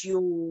find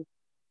your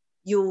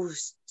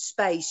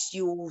space,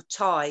 your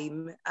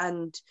time.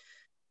 And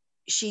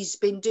she's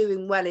been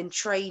doing well in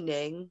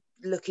training,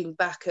 looking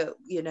back at,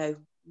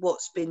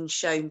 what's been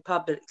shown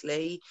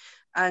publicly.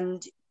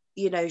 And,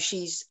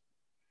 she's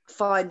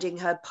finding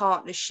her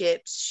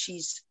partnerships.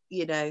 She's,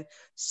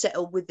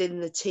 settled within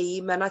the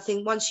team. And I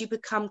think once you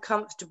become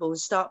comfortable and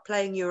start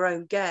playing your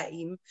own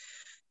game,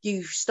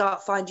 you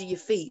start finding your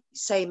feet,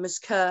 same as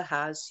Kerr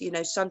has.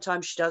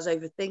 Sometimes she does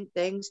overthink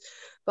things,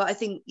 but I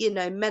think,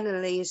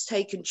 Melanie has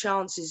taken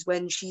chances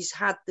when she's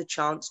had the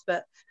chance,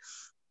 but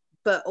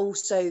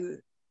also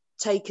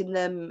taken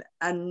them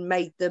and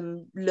made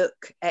them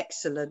look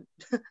excellent.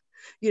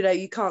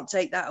 You can't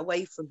take that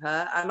away from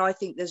her. And I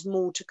think there's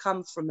more to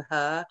come from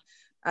her,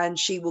 and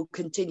she will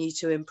continue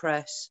to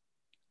impress.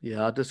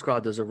 Yeah, I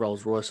described her as a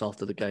Rolls Royce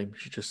after the game.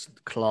 She's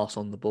just class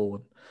on the ball.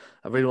 And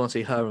I really want to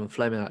see her and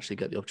Fleming actually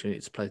get the opportunity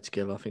to play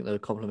together. I think they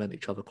would complement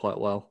each other quite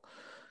well.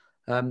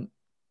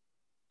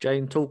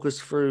 Jane, talk us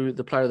through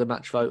the player of the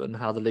match vote and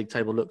how the league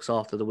table looks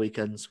after the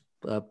weekend's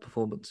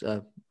results.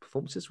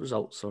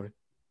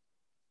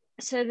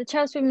 So the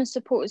Chelsea Women's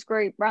Supporters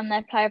Group ran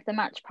their player of the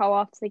match poll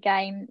after the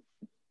game.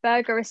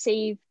 Berger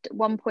received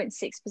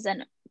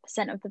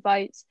 1.6% of the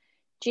votes.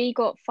 G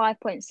got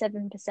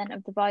 5.7%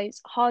 of the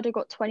votes. Harder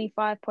got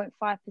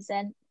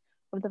 25.5%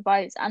 of the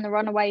votes. And the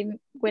runaway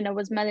winner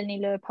was Melanie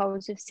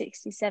Leopold with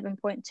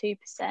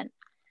 67.2%.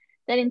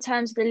 Then in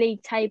terms of the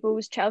league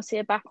tables, Chelsea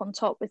are back on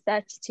top with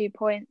 32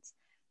 points.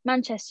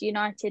 Manchester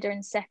United are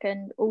in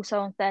second, also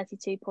on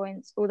 32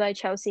 points, although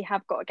Chelsea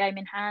have got a game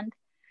in hand.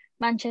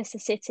 Manchester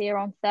City are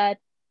in third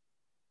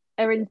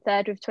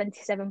with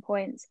 27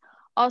 points.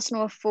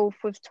 Arsenal are fourth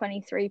with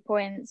 23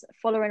 points.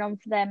 Following on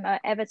for them are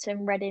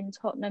Everton, Reading,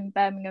 Tottenham,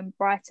 Birmingham,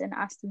 Brighton,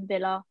 Aston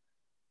Villa,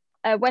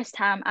 West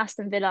Ham,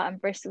 Aston Villa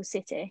and Bristol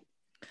City.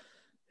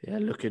 Yeah,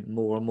 looking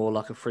more and more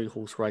like a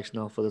three-horse race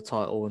now for the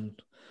title.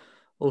 And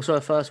also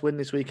a first win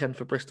this weekend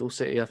for Bristol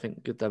City. I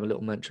think give them a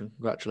little mention.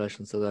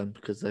 Congratulations to them,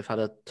 because they've had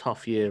a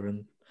tough year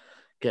and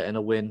getting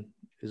a win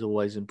is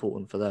always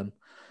important for them.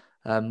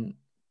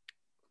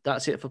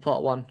 That's it for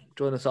part one.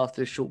 Join us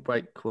after this short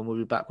break when we'll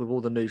be back with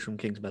all the news from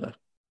Kingsmeadow.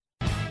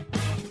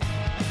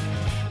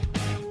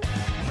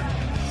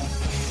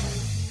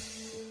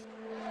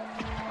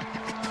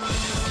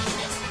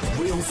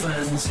 Real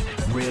fans,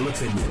 real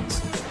opinions.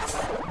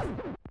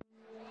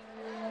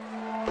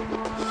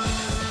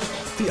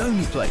 The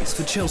only place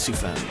for Chelsea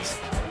fans.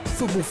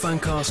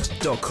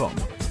 Footballfancast.com.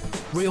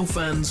 Real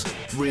fans,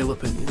 real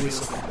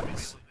opinions.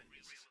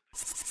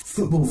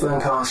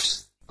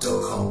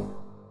 Footballfancast.com.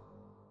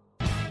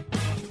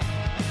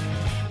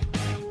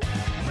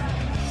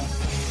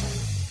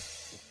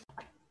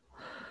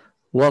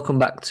 Welcome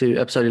back to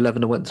episode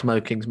 11 of Went to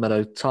Mow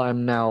Kingsmeadow.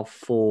 Time now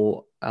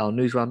for our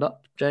news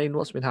roundup. Jane,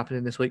 what's been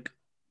happening this week?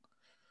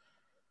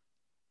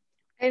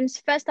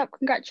 So first up,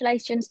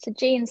 congratulations to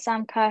G and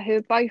Sam Kerr,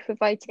 who both were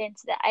voted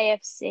into the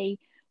AFC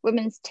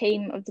Women's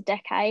Team of the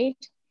Decade.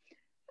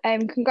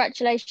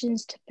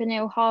 Congratulations to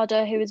Pernille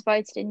Harder, who was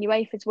voted in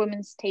UEFA's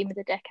Women's Team of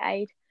the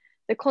Decade.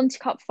 The Conti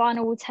Cup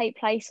final will take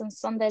place on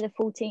Sunday the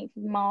 14th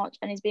of March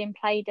and is being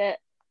played at,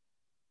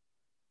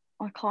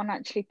 I can't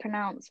actually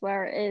pronounce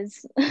where it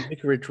is.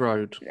 Vicarage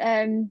Road.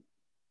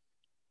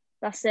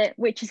 That's it,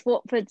 which is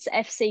Watford's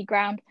FC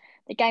ground.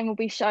 The game will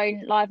be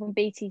shown live on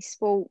BT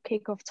Sport.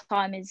 Kickoff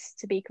time is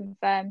to be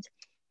confirmed.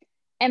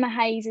 Emma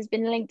Hayes has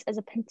been linked as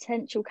a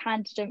potential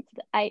candidate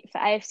for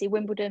AFC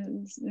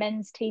Wimbledon's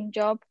men's team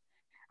job.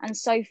 And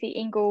Sophie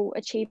Ingle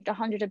achieved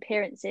 100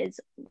 appearances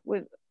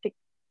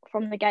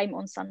from the game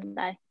on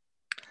Sunday.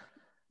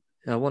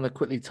 Yeah, I want to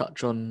quickly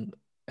touch on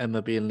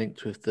Emma being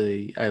linked with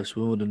the AFC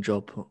Wimbledon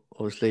job.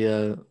 Obviously,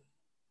 a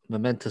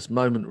momentous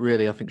moment,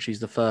 really. I think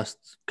she's the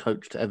first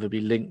coach to ever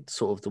be linked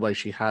sort of the way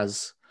she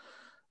has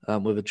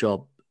with a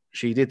job.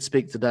 She did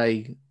speak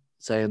today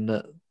saying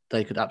that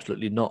they could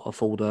absolutely not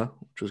afford her,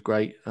 which was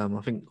great. I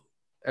think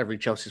every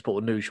Chelsea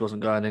supporter knew she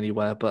wasn't going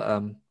anywhere,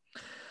 but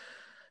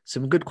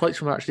some good quotes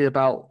from her actually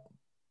about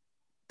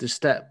the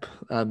step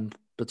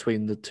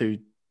between the two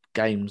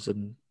games,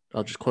 and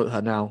I'll just quote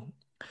her now.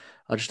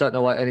 I just don't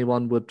know why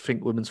anyone would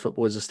think women's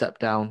football is a step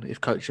down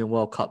if coaching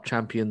World Cup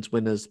champions,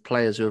 winners,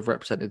 players who have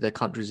represented their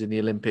countries in the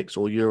Olympics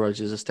or Euros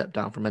is a step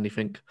down from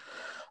anything.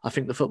 I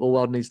think the football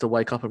world needs to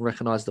wake up and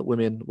recognise that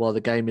women, while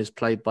the game is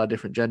played by a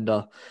different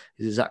gender,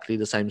 is exactly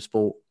the same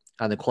sport,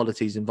 and the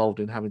qualities involved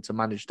in having to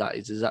manage that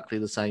is exactly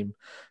the same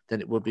than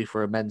it would be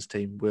for a men's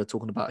team. We're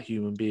talking about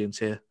human beings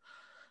here.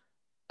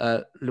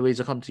 Louise,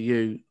 I come to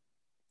you.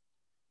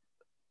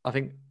 I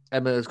think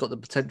Emma has got the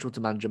potential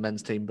to manage a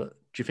men's team, but do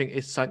you think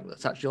it's something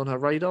that's actually on her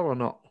radar or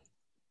not?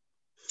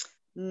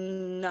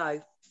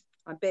 No,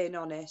 I'm being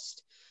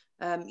honest.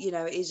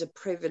 It is a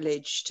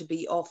privilege to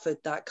be offered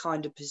that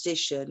kind of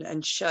position,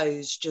 and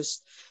shows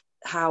just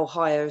how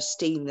high a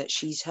esteem that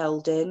she's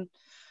held in.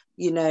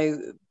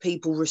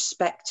 People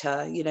respect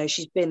her.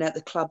 She's been at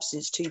the club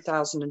since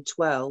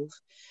 2012,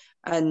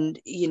 and,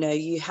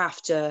 you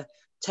have to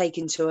take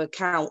into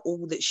account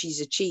all that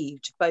she's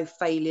achieved, both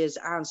failures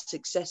and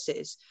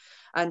successes.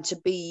 And to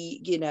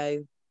be,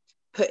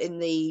 put in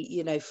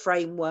the,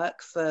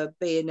 framework for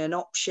being an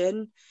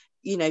option,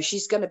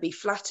 she's going to be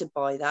flattered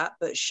by that,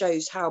 but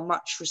shows how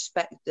much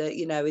respect that,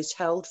 is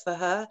held for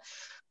her.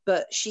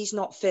 But she's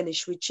not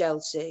finished with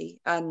Chelsea.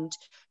 And,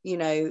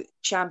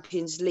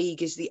 Champions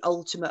League is the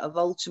ultimate of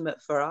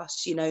ultimate for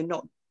us,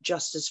 not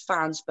just as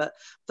fans, but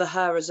for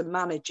her as a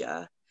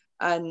manager.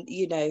 And,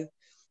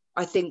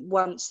 I think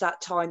once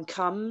that time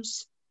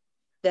comes,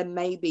 then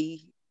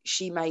maybe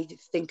she may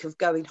think of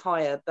going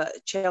higher,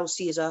 but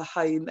Chelsea is her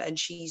home, and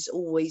she's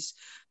always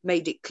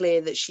made it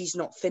clear that she's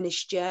not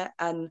finished yet.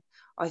 And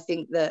I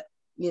think that,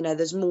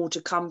 there's more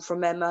to come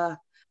from Emma,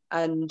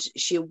 and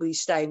she'll be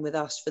staying with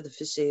us for the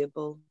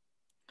foreseeable.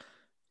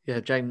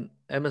 Yeah, Jane,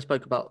 Emma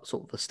spoke about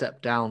sort of the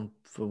step down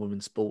for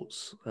women's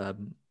sports.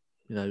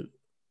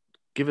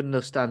 Given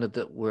the standard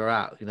that we're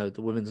at, the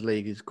women's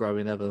league is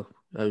growing ever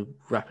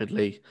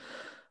rapidly.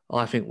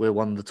 I think we're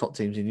one of the top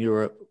teams in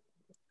Europe.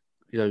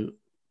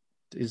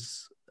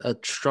 Is a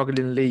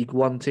struggling League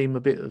One team a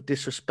bit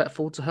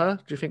disrespectful to her?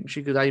 Do you think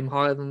she could aim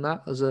higher than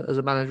that as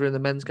a manager in the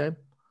men's game?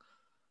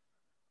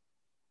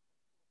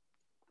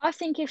 I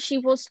think if she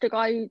was to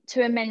go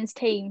to a men's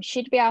team,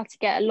 she'd be able to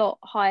get a lot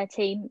higher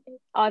team,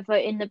 either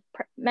in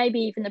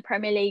maybe even the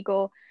Premier League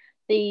or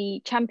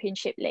the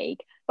Championship League.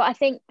 But I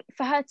think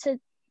for her to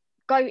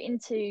go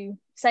into,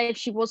 say, if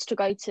she was to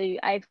go to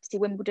AFC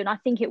Wimbledon, I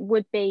think it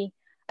would be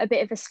a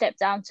bit of a step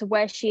down to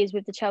where she is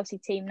with the Chelsea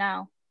team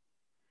now.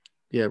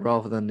 Yeah,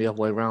 rather than the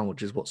other way around,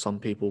 which is what some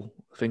people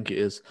think it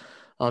is.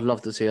 I'd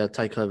love to see her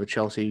take over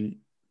Chelsea,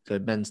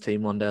 the men's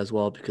team, one day as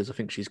well, because I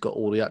think she's got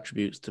all the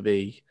attributes to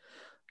be,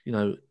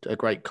 a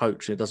great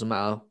coach. It doesn't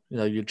matter,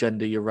 your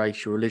gender, your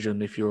race, your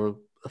religion. If you're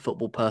a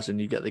football person,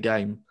 you get the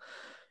game,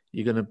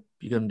 you're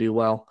gonna do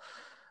well.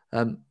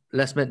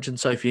 Let's mention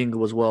Sophie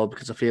Ingle as well,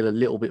 because I feel a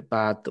little bit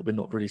bad that we're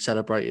not really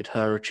celebrated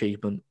her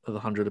achievement of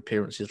 100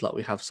 appearances like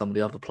we have some of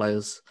the other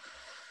players.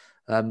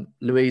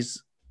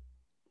 Louise,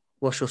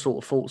 what's your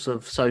sort of thoughts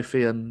of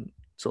Sophie and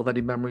sort of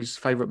any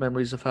favourite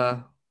memories of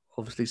her?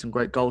 Obviously some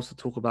great goals to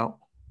talk about.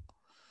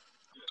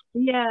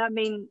 Yeah,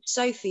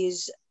 Sophie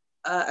is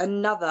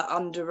another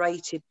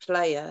underrated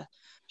player.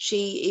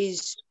 She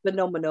is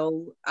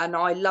phenomenal, and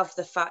I love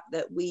the fact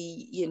that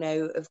we,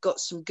 have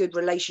got some good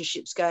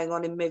relationships going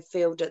on in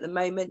midfield at the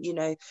moment.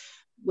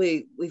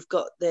 We've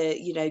got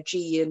the,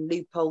 G and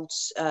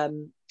Leopold's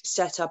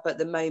set up at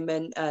the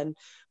moment, and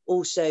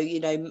also, you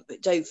know,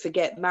 don't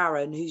forget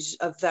Maron, who's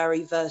a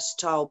very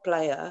versatile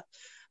player.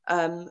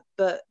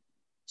 But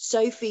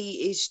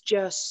Sophie is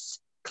just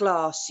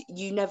class.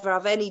 You never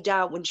have any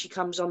doubt when she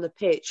comes on the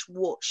pitch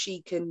what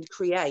she can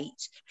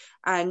create,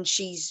 and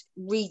she's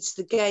reads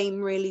the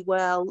game really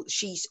well.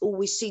 She's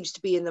always seems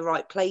to be in the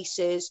right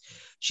places.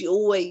 She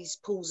always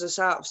pulls us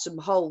out of some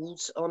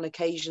holes on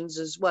occasions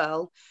as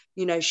well.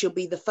 You know, she'll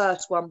be the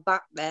first one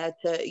back there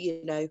to,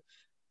 you know,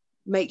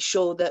 make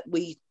sure that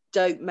we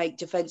don't make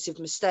defensive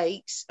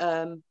mistakes.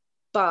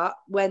 But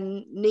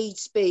when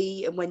needs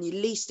be and when you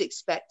least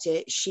expect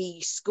it,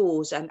 she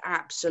scores an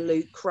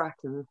absolute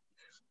cracker.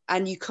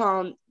 And you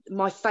can't,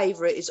 my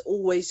favourite is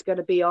always going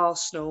to be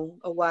Arsenal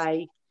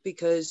away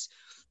because,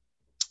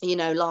 you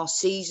know, last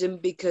season,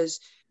 because,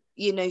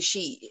 you know,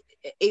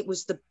 it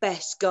was the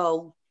best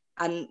goal.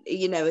 And,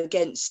 you know,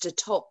 against a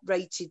top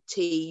rated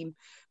team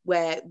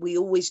where we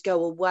always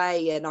go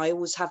away and I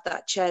always have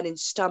that churning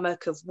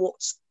stomach of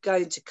what's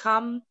going to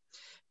come.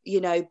 You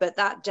know, but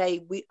that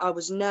day I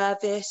was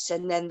nervous,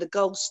 and then the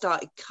goals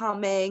started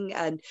coming,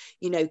 and,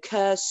 you know,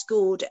 Kerr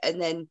scored,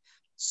 and then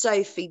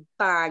Sophie,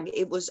 bang,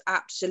 it was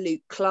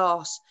absolute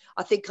class.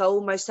 I think I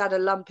almost had a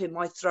lump in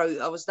my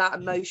throat. I was that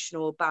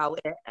emotional about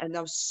it, and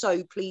I was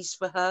so pleased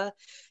for her.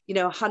 You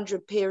know, 100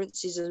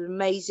 appearances is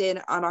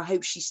amazing, and I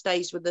hope she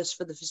stays with us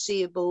for the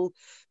foreseeable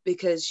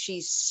because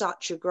she's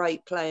such a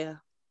great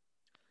player.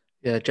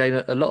 Yeah,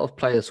 Jane, a lot of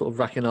players sort of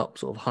racking up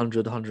sort of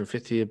 100,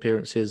 150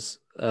 appearances.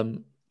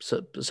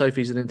 So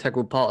Sophie's an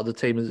integral part of the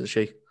team, isn't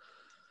she?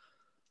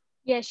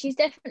 Yeah, she's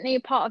definitely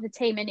a part of the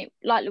team, and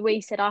like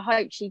Louise said, I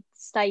hope she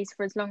stays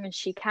for as long as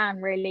she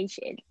can. Really,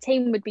 the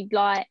team would be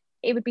like,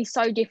 it would be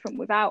so different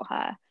without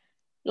her.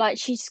 Like,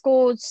 she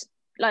scores,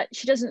 like,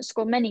 she doesn't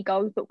score many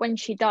goals, but when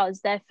she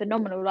does, they're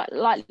phenomenal.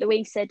 Like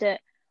Louise said,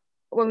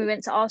 when we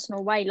went to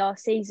Arsenal away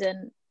last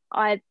season,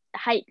 I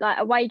hate, like,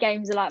 away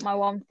games are like my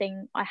one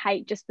thing I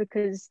hate, just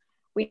because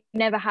we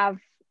never have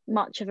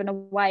much of an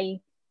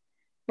away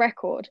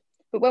record.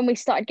 But when we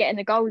started getting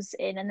the goals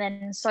in, and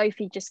then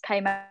Sophie just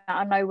came out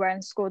of nowhere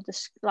and scored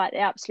the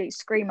absolute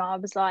screamer, I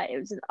was like, it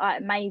was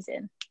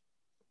amazing.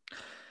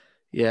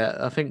 Yeah,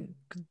 I think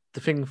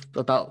the thing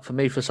for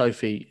me, for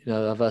Sophie, you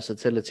know, her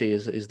versatility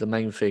is the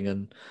main thing.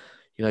 And,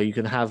 you know, you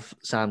can have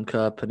Sam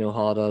Kerr, Pernille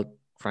Harder,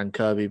 Frank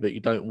Kirby, but you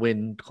don't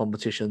win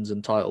competitions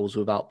and titles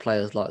without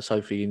players like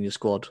Sophie in your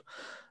squad.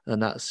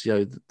 And that's, you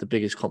know, the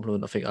biggest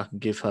compliment I think I can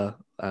give her,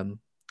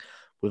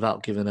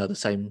 without giving her the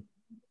same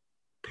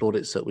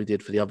plaudits that we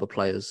did for the other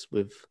players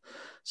with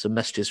some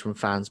messages from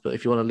fans. But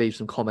if you want to leave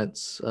some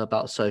comments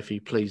about Sophie,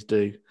 please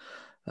do.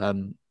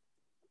 If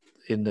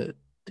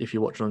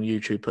you're watching on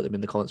YouTube, put them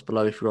in the comments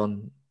below. If you're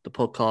on the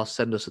podcast,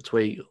 send us a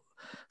tweet.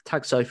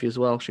 Tag Sophie as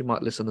well. She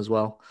might listen as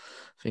well.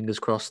 Fingers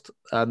crossed.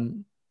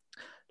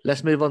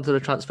 Let's move on to the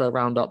transfer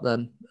roundup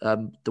then.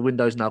 The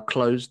window's now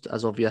closed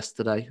as of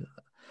yesterday.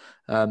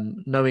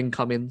 No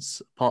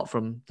incomings apart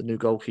from the new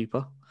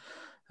goalkeeper.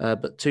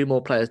 But two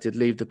more players did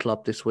leave the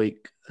club this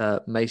week.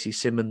 Macy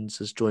Simmons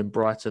has joined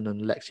Brighton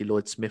and Lexi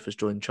Lloyd-Smith has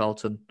joined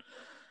Charlton.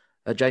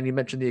 Jane, you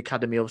mentioned the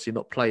academy obviously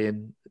not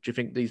playing. Do you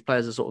think these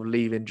players are sort of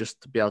leaving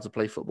just to be able to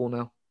play football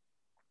now?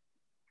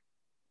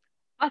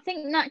 I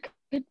think that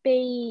could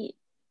be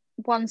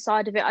one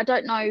side of it. I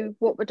don't know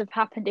what would have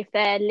happened if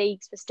their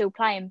leagues were still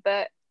playing,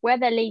 but where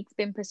their league's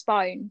been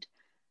postponed,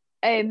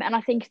 and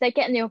I think if they're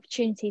getting the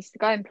opportunities to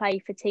go and play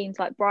for teams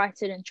like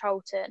Brighton and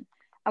Charlton,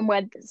 and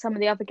where some of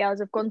the other girls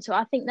have gone to,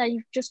 I think that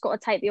you've just got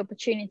to take the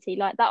opportunity.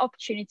 Like, that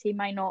opportunity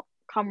may not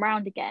come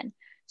round again,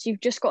 so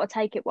you've just got to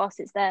take it whilst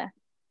it's there.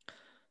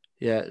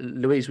 Yeah,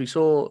 Louise, we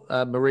saw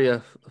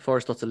Maria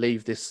Forrestdotter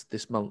leave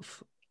this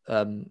month.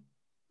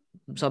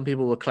 Some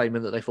people were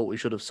claiming that they thought we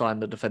should have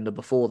signed a defender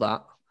before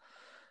that.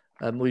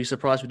 Were you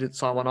surprised we didn't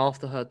sign one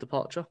after her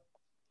departure?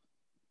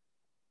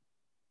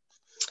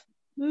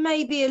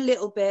 Maybe a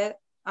little bit.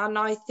 And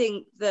I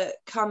think that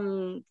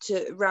come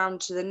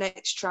round to the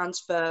next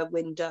transfer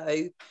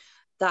window,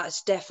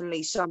 that's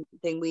definitely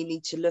something we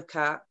need to look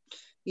at.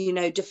 You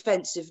know,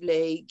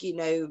 defensively, you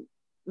know,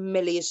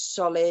 Millie is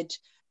solid.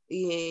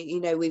 You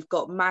know, we've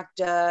got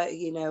Magda,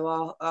 you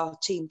know, our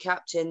team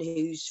captain,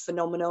 who's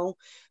phenomenal.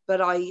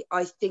 But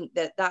I think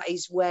that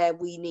is where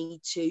we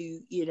need to,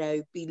 you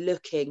know, be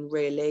looking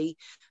really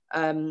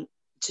to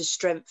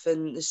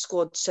strengthen the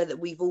squad, so that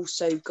we've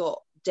also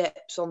got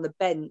depth on the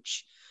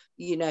bench,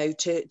 you know,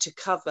 to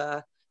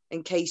cover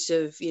in case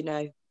of, you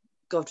know,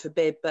 God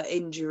forbid, but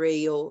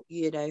injury, or,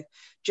 you know,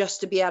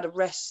 just to be able to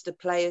rest the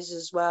players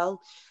as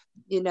well.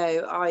 You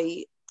know,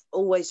 I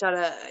always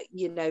had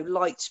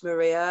liked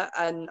Maria,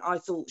 and I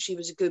thought she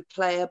was a good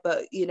player,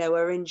 but, you know,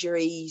 her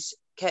injuries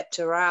kept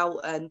her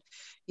out, and,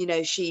 you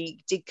know,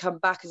 she did come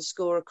back and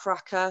score a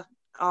cracker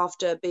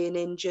after being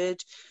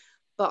injured.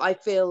 But I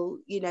feel,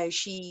 you know,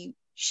 she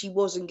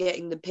wasn't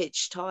getting the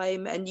pitch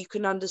time, and you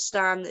can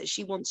understand that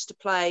she wants to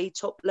play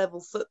top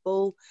level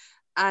football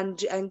and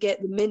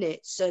get the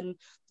minutes. And,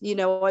 you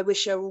know, I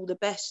wish her all the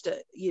best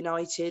at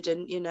United,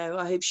 and, you know,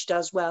 I hope she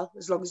does well,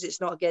 as long as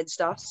it's not against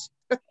us.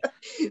 But,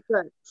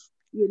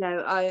 you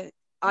know,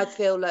 I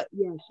feel like,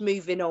 yes,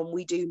 moving on,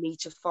 we do need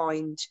to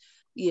find,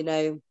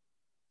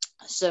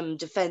 some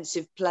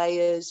defensive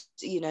players,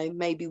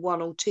 maybe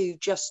one or two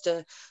just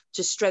to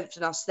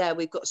strengthen us there.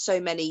 We've got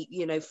so many,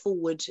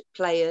 forward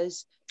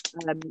players,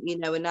 and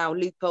now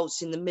Luke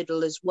Bolt's in the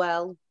middle as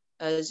well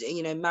as,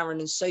 Marin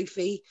and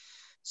Sophie.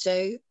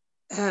 So,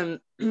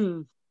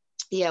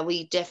 yeah,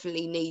 we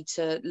definitely need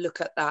to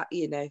look at that,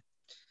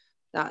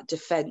 that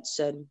defence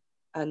and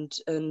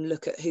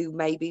look at who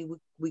maybe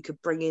we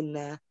could bring in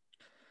there.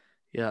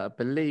 Yeah, I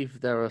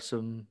believe there are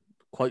some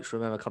quotes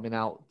from Emma coming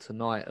out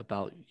tonight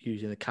about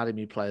using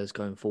academy players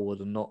going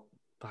forward and not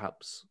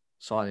perhaps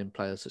signing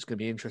players. So it's going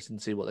to be interesting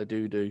to see what they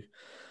do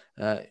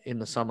in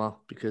the summer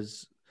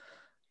because,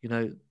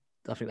 I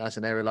think that's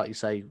an area, like you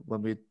say,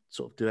 when we're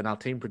sort of doing our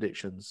team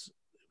predictions,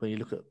 when you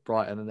look at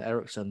Brighton and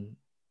Ericsson,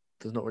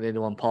 there's not really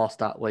anyone past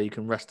that where you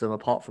can rest them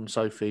apart from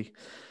Sophie,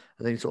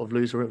 and then you sort of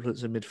lose her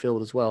influence in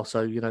midfield as well.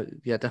 So,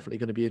 definitely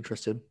going to be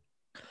interesting.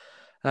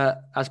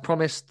 As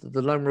promised,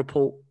 the loan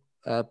report,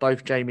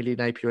 both Jamie Lee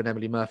Napier and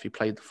Emily Murphy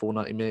played the full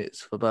 90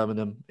 minutes for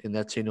Birmingham in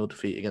their 2-0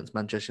 defeat against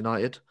Manchester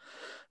United.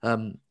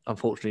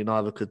 Unfortunately,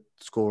 neither could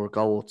score a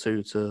goal or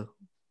two to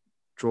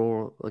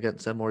draw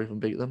against them or even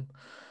beat them.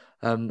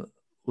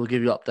 We'll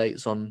give you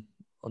updates on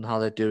how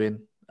they're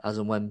doing as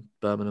and when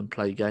Birmingham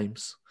play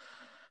games.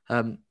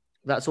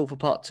 That's all for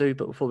part 2,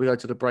 but before we go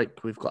to the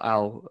break, we've got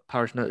our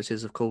parish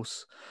notices, of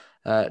course.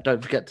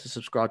 Don't forget to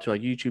subscribe to our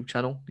YouTube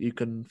channel. You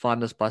can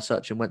find us by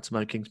searching Went to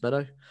Mow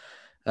Kingsmeadow.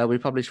 We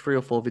publish 3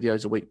 or 4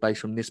 videos a week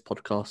based on this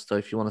podcast, so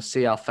if you want to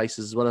see our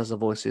faces as well as our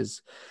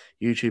voices,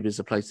 YouTube is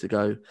the place to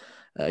go.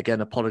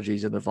 Again,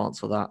 apologies in advance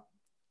for that.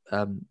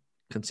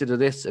 Consider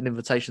this an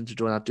invitation to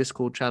join our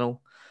Discord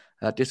channel.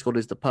 Discord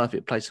is the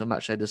perfect place for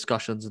matchday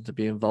discussions and to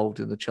be involved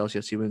in the Chelsea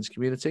FC Women's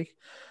community.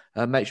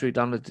 Make sure you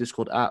download the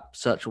Discord app,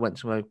 search for Went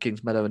to Mow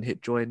Kingsmeadow and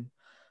hit join.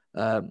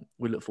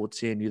 We look forward to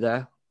seeing you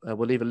there.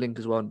 We'll leave a link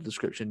as well in the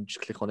description. Just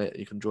click on it.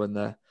 You can join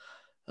there.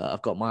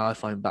 I've got my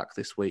iPhone back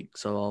this week,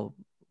 so I'll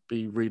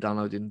be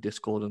re-downloading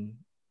Discord and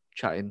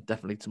chatting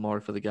definitely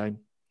tomorrow for the game.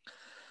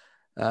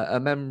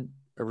 A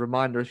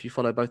reminder, if you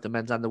follow both the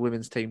men's and the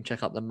women's team,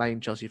 check out the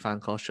main Chelsea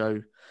Fancast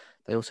show.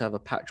 They also have a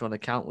Patreon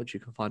account, which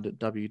you can find at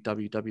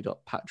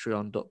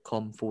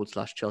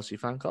www.patreon.com/Chelsea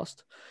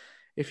Fancast.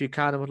 If you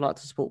can and would like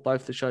to support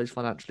both the shows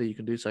financially, you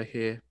can do so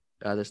here.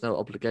 There's no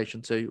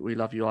obligation to. We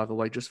love you either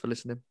way, just for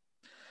listening.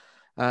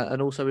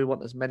 And also, we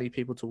want as many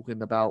people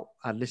talking about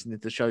and listening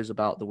to shows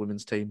about the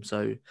women's team.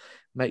 So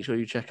make sure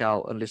you check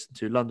out and listen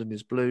to London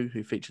is Blue,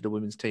 who featured the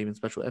women's team in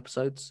special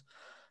episodes.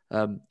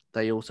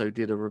 They also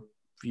did a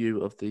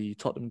review of the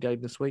Tottenham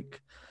game this week.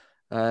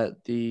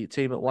 The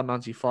team at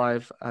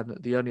 195 and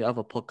the only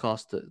other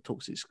podcast that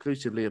talks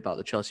exclusively about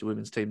the Chelsea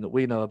women's team that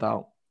we know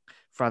about,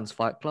 Fran's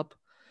Fight Club.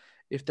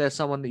 If there's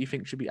someone that you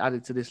think should be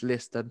added to this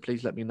list, then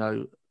please let me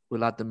know.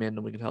 We'll add them in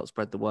and we can help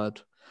spread the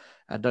word.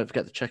 And don't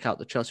forget to check out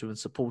the Chelsea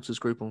Women's Supporters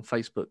Group on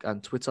Facebook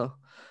and Twitter.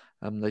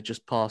 They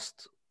just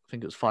passed, I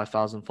think it was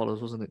 5,000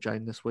 followers, wasn't it,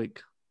 Jane, this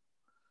week?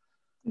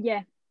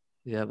 Yeah.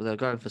 Yeah, but they're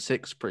going for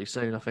 6 pretty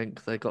soon, I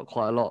think. They got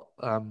quite a lot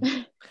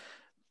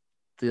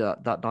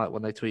that night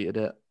when they tweeted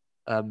it.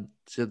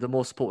 So the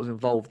more supporters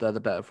involved there, the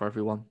better for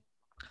everyone.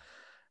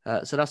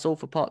 So that's all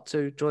for part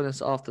 2. Join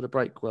us after the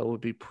break where we'll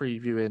be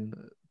previewing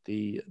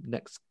the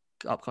next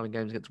upcoming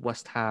games against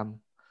West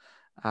Ham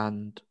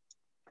and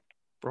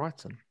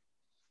Brighton.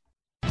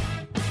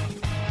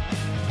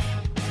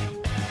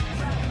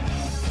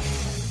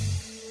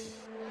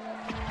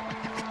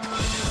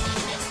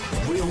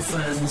 Real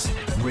fans,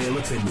 real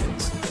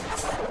opinions.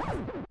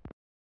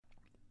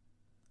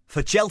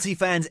 For Chelsea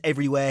fans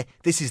everywhere,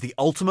 this is the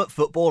ultimate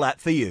football app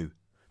for you.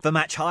 For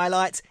match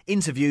highlights,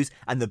 interviews,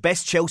 and the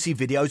best Chelsea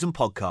videos and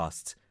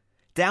podcasts.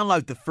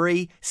 Download the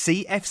free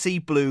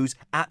CFC Blues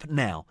app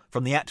now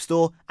from the App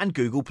Store and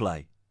Google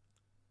Play.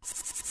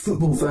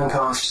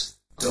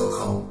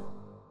 Footballfancast.com.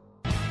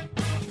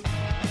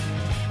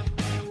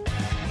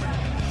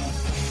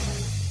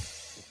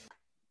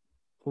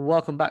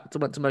 Welcome back to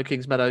Went to Mow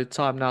Kingsmeadow.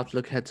 Time now to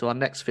look ahead to our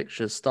next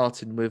fixtures,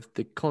 starting with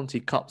the Conti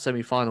Cup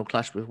semi-final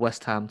clash with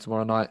West Ham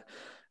tomorrow night.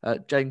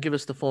 Jane, give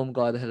us the form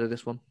guide ahead of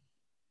this one.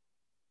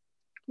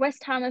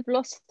 West Ham have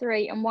lost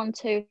 3 and won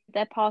 2 of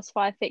their past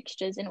 5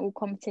 fixtures in all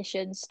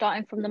competitions.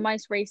 Starting from the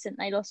most recent,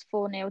 they lost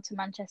 4-0 to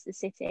Manchester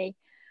City,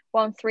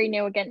 won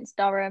 3-0 against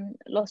Durham,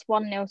 lost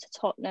 1-0 to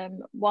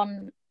Tottenham,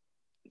 won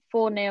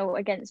 4-0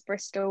 against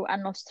Bristol,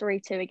 and lost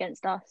 3-2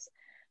 against us.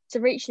 To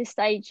reach this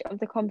stage of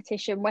the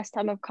competition, West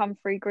Ham have come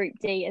through Group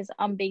D as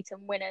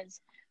unbeaten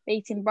winners,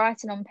 beating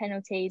Brighton on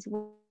penalties,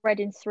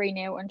 Reading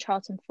 3-0 and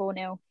Charlton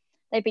 4-0.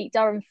 They beat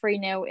Durham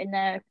 3-0 in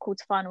their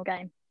quarter-final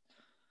game.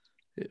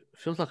 It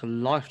feels like a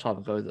lifetime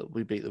ago that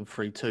we beat them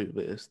 3-2,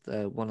 but it's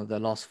one of their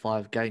last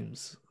 5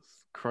 games.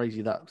 It's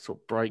crazy that sort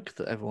of break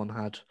that everyone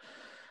had.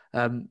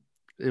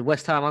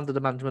 West Ham, under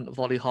the management of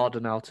Ollie Harder,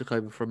 now took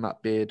over from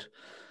Matt Beard.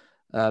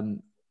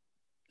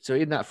 So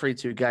in that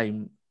 3-2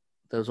 game,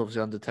 there was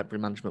obviously under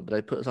temporary management, but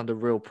they put us under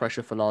real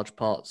pressure for large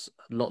parts.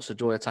 Lots of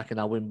joy attacking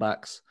our wing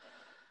backs.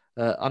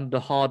 Under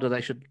Harder,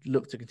 they should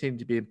look to continue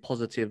to be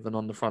positive and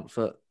on the front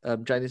foot.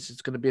 Jane, this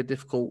is going to be a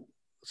difficult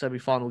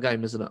semi-final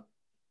game, isn't it?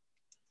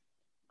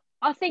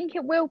 I think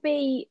it will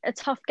be a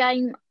tough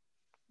game,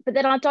 but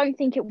then I don't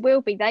think it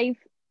will be. They've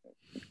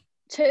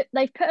put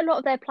a lot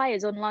of their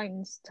players on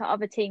loans to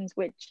other teams,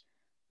 which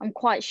I'm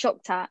quite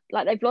shocked at.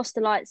 Like, they've lost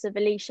the likes of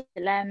Alicia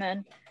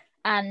Lehrman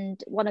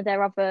and one of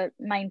their other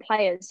main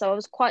players. So I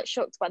was quite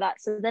shocked by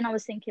that. So then I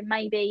was thinking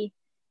maybe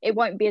it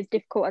won't be as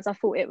difficult as I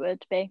thought it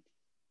would be.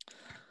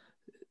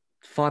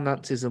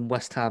 Finances and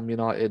West Ham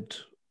United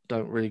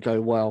don't really go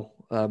well.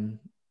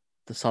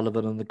 The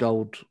Sullivan and the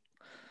Gold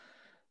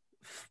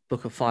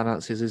book of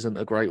finances isn't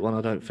a great one,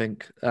 I don't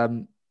think.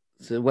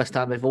 So West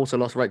Ham, they've also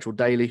lost Rachel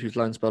Daly, whose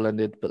loan spell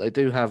ended, but they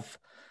do have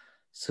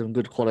some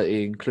good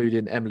quality,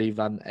 including Emily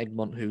Van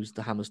Egmont, who's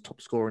the Hammers'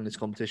 top scorer in this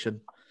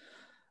competition.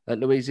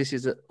 Louise, this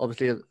is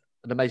obviously an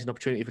amazing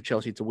opportunity for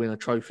Chelsea to win a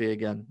trophy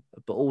again,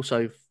 but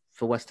also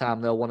for West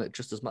Ham, they'll want it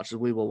just as much as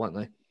we will, won't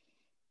they?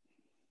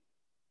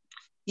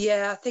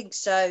 Yeah, I think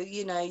so.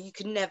 You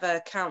can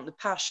never count the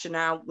passion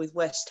out with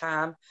West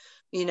Ham.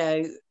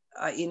 Gilly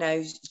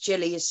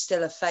is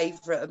still a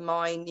favourite of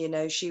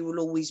mine. She will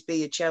always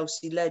be a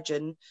Chelsea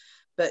legend,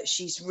 but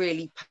she's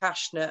really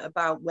passionate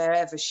about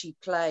wherever she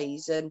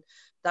plays, and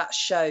that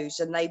shows,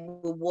 and they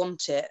will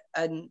want it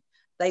and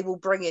they will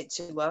bring it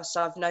to us.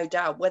 I've no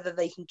doubt. Whether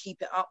they can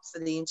keep it up for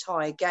the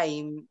entire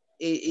game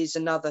is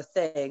another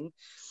thing,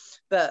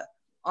 but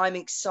I'm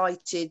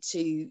excited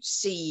to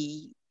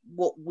see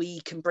what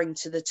we can bring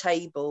to the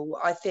table.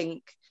 I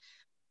think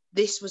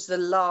this was the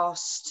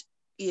last,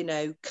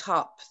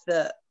 cup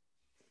that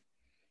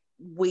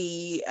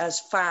we as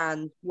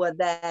fans were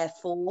there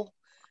for.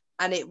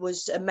 And it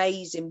was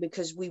amazing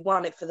because we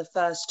won it for the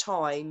first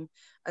time.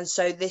 And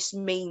so this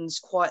means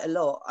quite a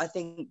lot, I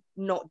think,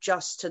 not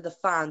just to the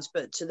fans,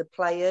 but to the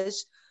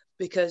players,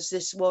 because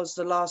this was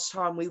the last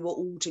time we were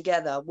all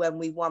together when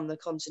we won the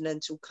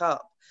Continental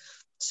Cup.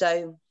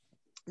 So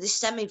this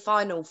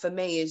semi-final for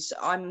me is,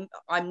 I'm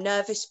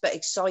nervous but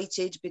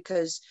excited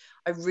because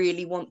I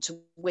really want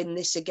to win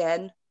this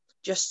again,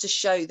 just to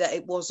show that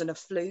it wasn't a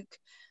fluke.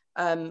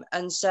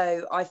 And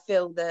so I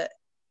feel that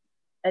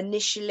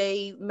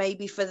initially,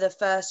 maybe for the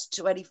first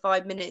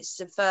 25 minutes,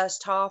 the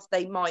first half,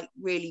 they might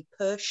really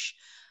push.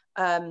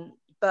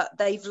 But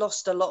they've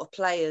lost a lot of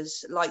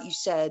players, like you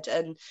said.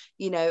 And,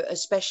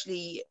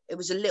 especially it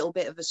was a little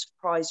bit of a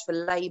surprise for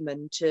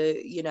Lehman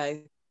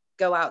to,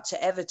 go out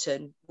to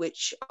Everton,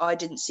 which I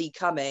didn't see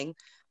coming.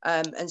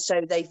 And so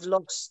they've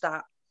lost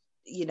that,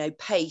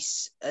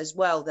 pace as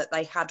well that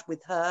they had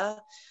with her.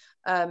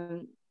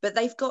 But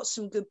they've got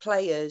some good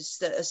players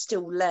that are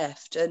still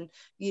left, and,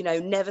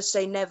 never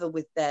say never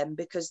with them,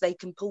 because they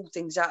can pull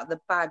things out of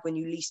the bag when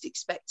you least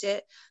expect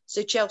it.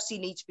 So Chelsea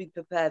need to be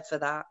prepared for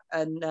that.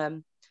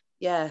 And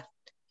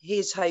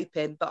here's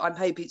hoping, but I'm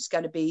hoping it's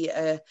going to be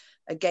a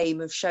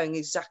game of showing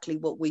exactly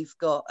what we've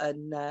got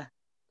and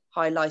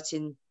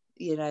highlighting,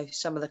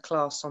 some of the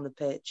class on the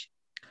pitch.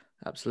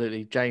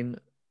 Absolutely. Jane,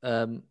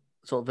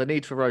 sort of the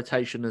need for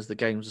rotation as the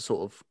games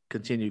sort of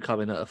continue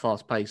coming at a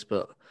fast pace,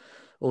 but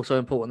also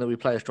important that we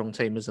play a strong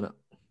team, isn't it?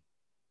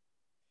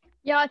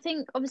 Yeah, I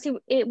think obviously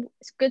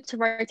it's good to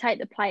rotate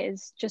the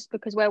players just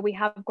because where we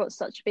have got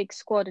such a big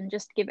squad, and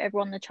just to give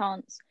everyone the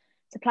chance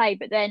to play.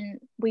 But then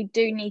we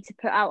do need to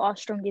put out our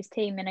strongest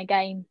team in a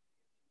game,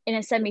 in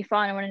a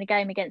semi-final and in a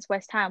game against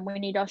West Ham. We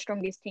need our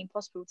strongest team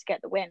possible to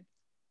get the win.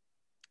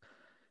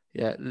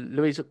 Yeah,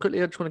 Louise,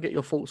 quickly, I just want to get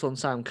your thoughts on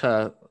Sam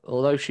Kerr.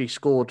 Although she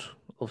scored,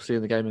 obviously,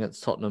 in the game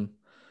against Tottenham,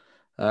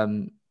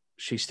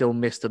 she still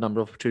missed a number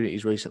of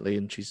opportunities recently,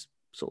 and she's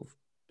sort of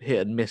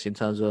hit and miss in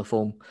terms of her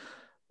form.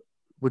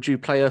 Would you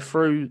play her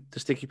through the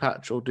sticky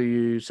patch, or do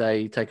you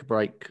say take a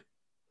break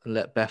and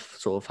let Beth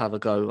sort of have a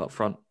go up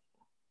front?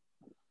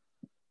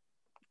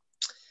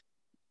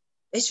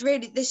 This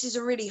is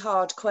a really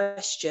hard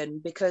question,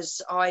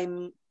 because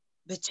I'm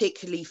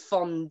particularly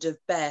fond of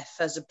Beth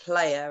as a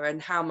player and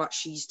how much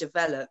she's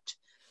developed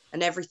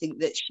and everything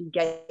that she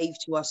gave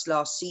to us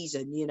last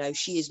season.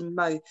 She is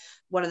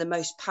one of the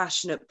most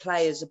passionate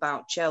players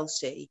about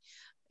Chelsea,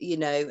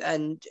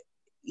 and,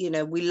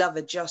 we love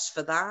her just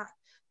for that.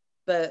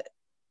 But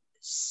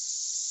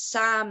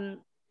Sam,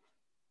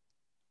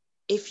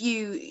 if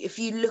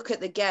you look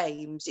at the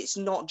games, it's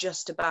not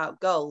just about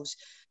goals.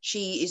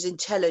 She is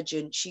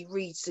intelligent. She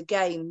reads the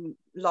game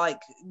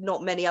like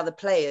not many other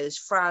players.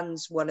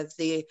 Fran's one of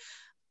the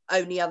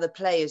only other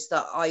players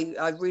that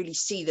I really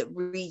see that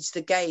reads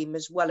the game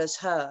as well as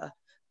her.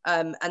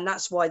 And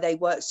that's why they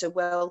work so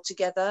well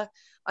together.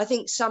 I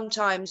think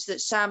sometimes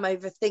that Sam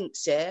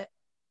overthinks it,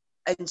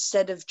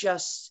 instead of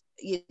just,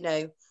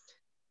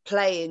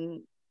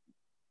 playing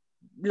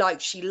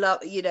like she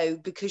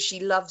because she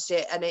loves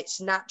it and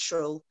it's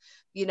natural,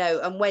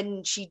 and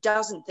when she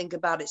doesn't think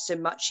about it so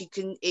much,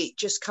 it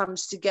just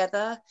comes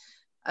together.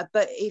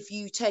 But if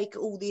you take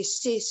all the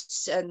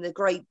assists and the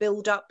great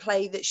build-up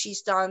play that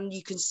she's done,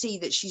 you can see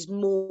that she's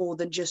more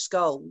than just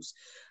goals.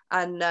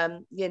 And,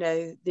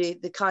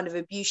 the kind of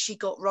abuse she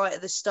got right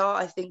at the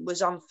start, I think,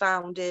 was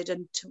unfounded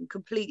and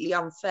completely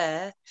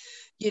unfair.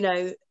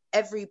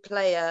 every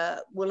player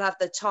will have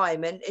the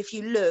time. And if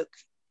you look,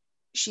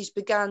 she's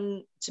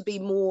begun to be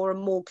more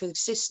and more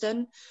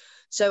consistent.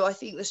 So I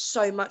think there's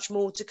so much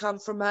more to come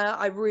from her.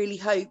 I really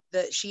hope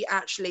that she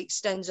actually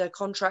extends her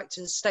contract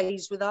and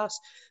stays with us,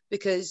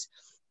 because,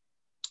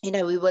 you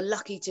know, we were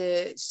lucky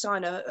to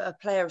sign a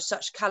player of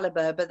such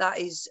caliber, but that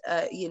is,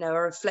 you know,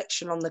 a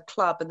reflection on the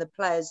club and the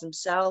players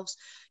themselves.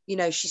 You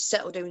know, she's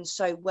settled in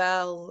so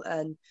well,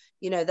 and,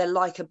 you know, they're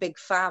like a big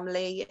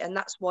family, and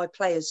that's why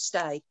players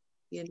stay,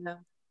 you know.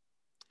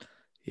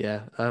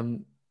 Yeah.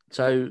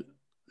 So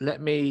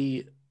let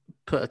me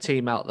put a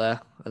team out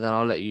there, and then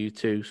I'll let you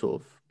two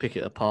sort of pick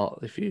it apart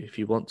if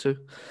you want to.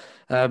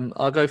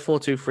 I'll go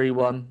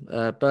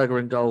 4-2-3-1. Berger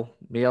in goal,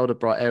 Mjelde,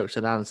 Bright,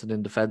 Eriksson, Anderson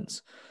in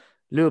defence.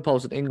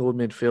 Leopold's and Ingle in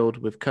midfield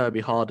with Kirby,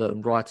 Harder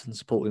and Brighton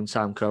supporting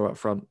Sam Kerr up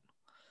front.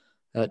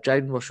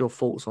 Jane, what's your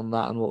thoughts on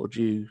that, and what would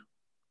you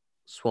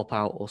swap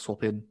out or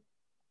swap in?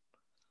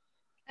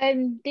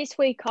 This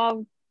week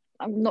I'm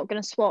not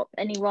going to swap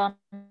anyone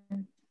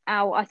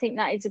out. I think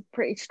that is a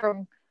pretty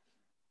strong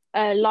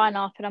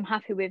lineup, and I'm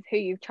happy with who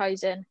you've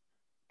chosen.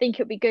 I think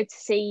it'd be good to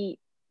see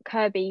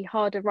Kirby,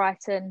 Harder,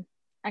 Brighton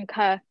and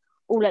Kerr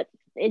all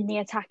in the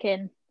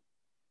attacking,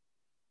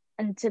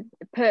 and to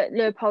put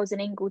Leopold's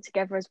and Ingle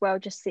together as well,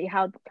 just see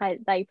how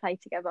they play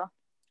together.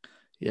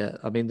 Yeah,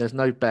 I mean, there's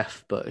no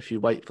Beth, but if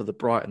you wait for the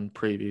Brighton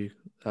preview,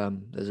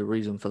 there's a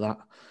reason for that.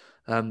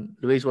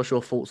 Louise, what's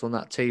your thoughts on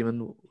that team,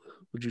 and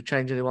would you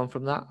change anyone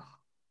from that?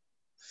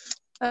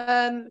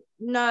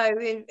 No,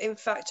 in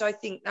fact, I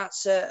think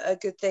that's a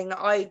good thing.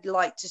 I'd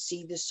like to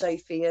see the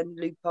Sophie and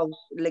Loophole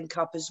link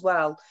up as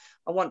well.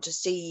 I want to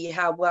see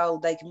how well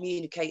they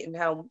communicate and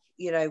how,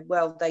 you know,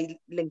 well they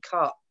link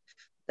up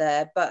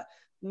there. But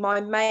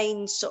my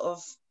main sort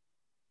of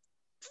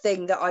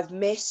thing that I've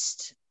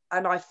missed,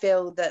 and I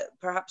feel that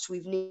perhaps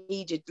we've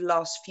needed the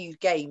last few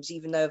games,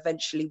 even though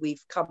eventually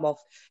we've come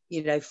off,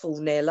 you know,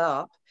 4-0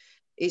 up,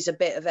 is a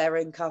bit of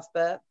Erin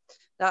Cuthbert.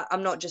 That,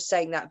 I'm not just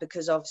saying that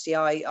because obviously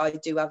I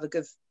do have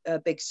a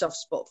big soft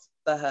spot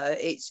for her.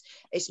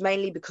 It's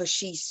mainly because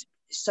she's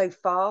so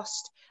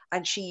fast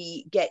and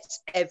she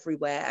gets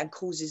everywhere and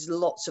causes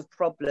lots of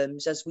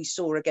problems, as we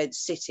saw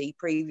against City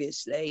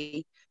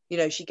previously. You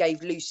know, she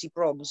gave Lucy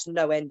Bronze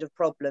no end of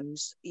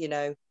problems, you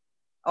know,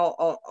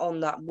 on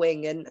that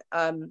wing.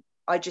 And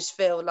I just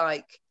feel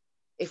like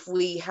if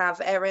we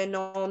have Erin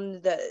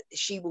on, that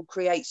she will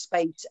create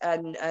space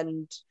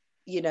and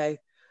you know,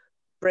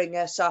 bring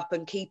us up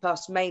and keep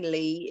us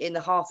mainly in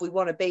the half we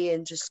want to be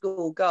in to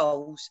score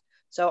goals.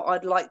 So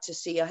I'd like to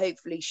see her.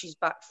 Hopefully she's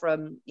back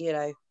from, you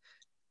know,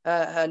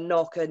 her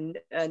knock and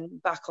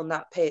back on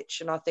that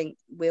pitch, and I think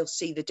we'll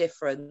see the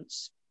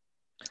difference.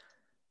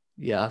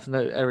 Yeah, I've no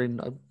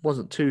Erin. I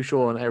wasn't too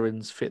sure on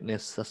Erin's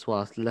fitness. That's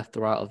why I left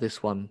her out of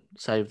this one.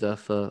 Saved her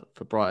for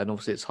Brighton.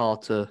 Obviously, it's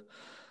hard to.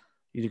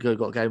 You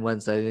got a game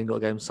Wednesday, then got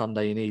a game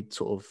Sunday. You need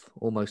sort of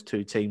almost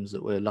two teams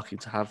that we're lucky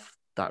to have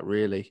that,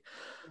 really.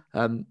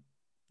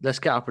 Let's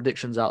get our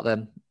predictions out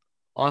then.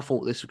 I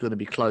thought this was going to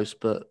be close,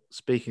 but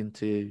speaking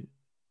to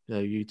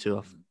you two,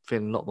 I'm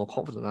feeling a lot more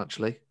confident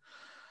actually.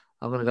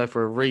 I'm going to go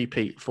for a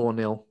repeat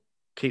 4-0.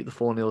 Keep the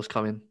 4-0s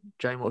coming.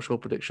 Jane, what's your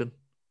prediction?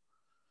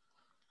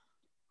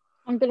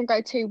 I'm going to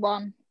go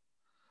 2-1.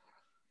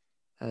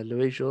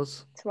 Louise,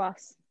 yours? To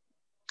us.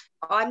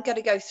 I'm going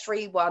to go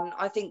 3-1.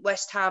 I think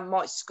West Ham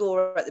might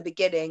score at the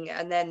beginning,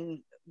 and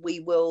then we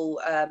will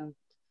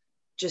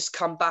just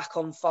come back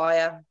on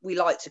fire. We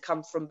like to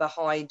come from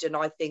behind, and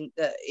I think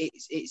that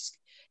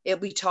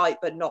it'll be tight,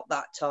 but not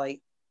that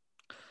tight.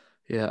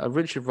 Yeah, I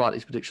really should write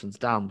these predictions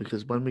down,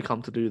 because when we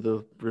come to do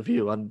the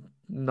review, I had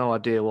no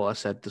idea what I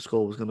said the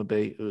score was going to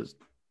be. It was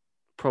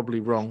probably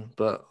wrong,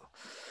 but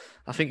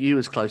I think you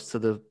was close to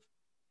the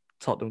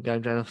Tottenham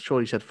game, Jane. I'm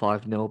sure you said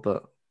 5-0,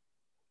 but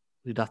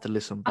you'd have to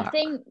listen back. I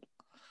think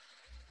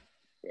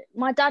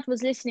my dad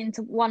was listening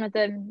to one of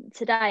them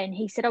today, and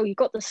he said, "Oh, you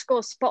got the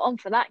score spot on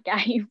for that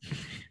game,"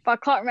 but I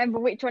can't remember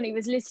which one he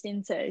was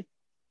listening to.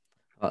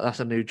 Right, that's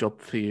a new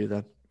job for you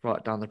then.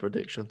 Write down the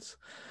predictions.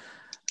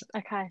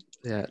 Okay.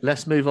 Yeah,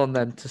 let's move on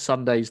then to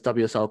Sunday's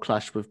WSL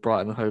clash with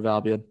Brighton and Hove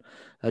Albion.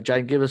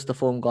 Jane, give us the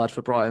form guide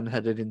for Brighton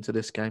headed into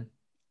this game.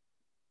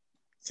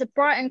 So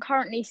Brighton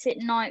currently sit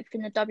 9th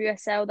in the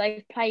WSL.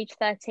 They've played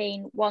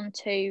 13, won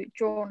 2,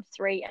 drawn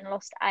 3 and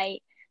lost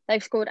 8.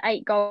 They've scored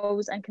 8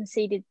 goals and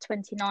conceded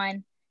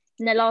 29.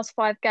 In their last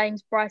 5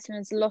 games, Brighton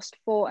has lost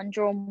 4 and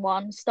drawn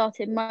 1.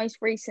 Started most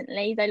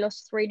recently, they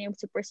lost 3-0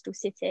 to Bristol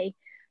City,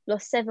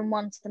 lost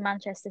 7-1 to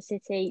Manchester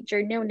City,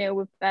 drew 0-0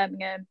 with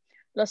Birmingham,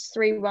 lost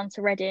 3-1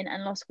 to Reading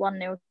and lost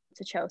 1-0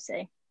 to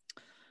Chelsea.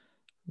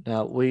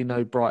 Now, we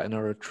know Brighton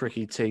are a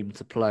tricky team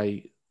to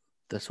play.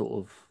 They're sort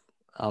of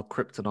our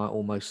kryptonite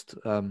almost.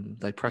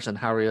 They press and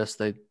harry us.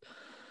 They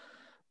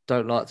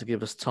don't like to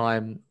give us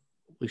time.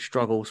 We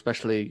struggle,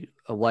 especially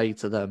away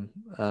to them.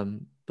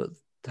 But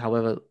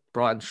however,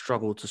 Brighton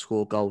struggled to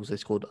score goals. They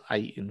scored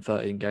 8 in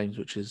 13 games,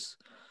 which is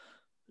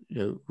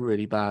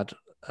really bad.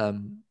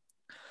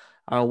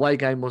 Our away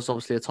game was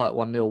obviously a tight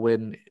 1-0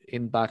 win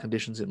in bad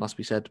conditions, it must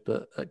be said.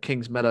 But at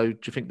Kingsmeadow, do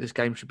you think this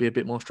game should be a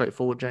bit more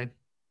straightforward, Jane?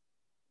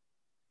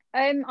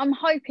 I'm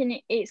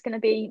hoping it's going to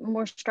be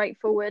more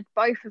straightforward.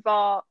 Both of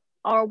our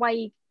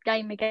away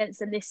game against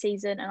them this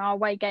season and our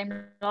away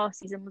game last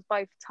season was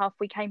both tough.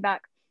 We came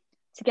back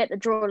to get the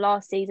draw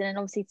last season and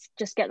obviously to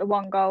just get the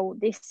 1 goal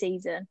this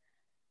season.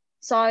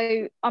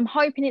 So I'm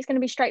hoping it's going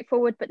to be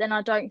straightforward, but then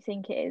I don't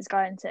think it is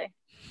going to.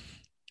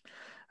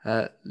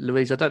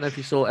 Louise, I don't know if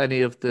you saw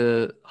any of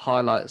the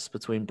highlights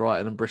between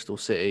Brighton and Bristol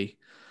City,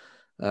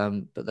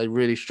 but they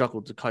really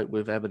struggled to cope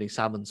with Ebony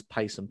Salmon's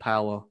pace and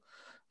power.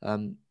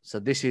 So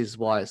this is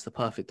why it's the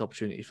perfect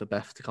opportunity for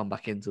Beth to come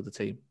back into the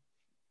team.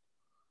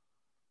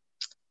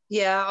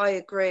 Yeah, I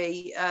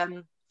agree.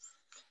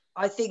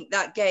 I think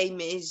that game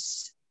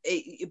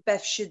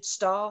Beth should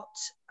start,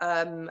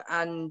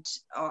 and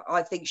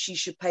I think she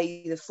should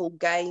play the full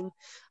game.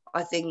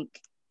 I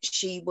think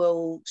she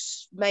will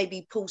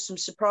maybe pull some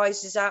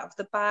surprises out of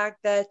the bag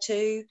there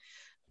too.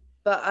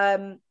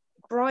 But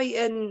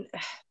Brighton,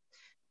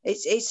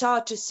 it's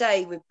hard to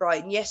say with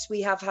Brighton. Yes,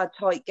 we have had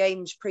tight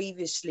games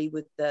previously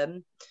with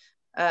them,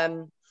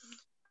 and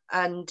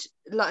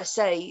like I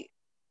say,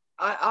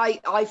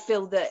 I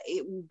feel that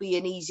it will be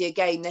an easier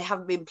game. They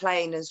haven't been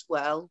playing as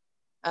well.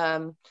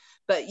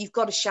 But you've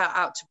got to shout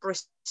out to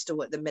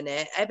Bristol at the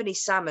minute. Ebony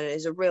Salmon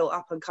is a real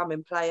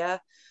up-and-coming player.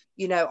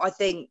 You know, I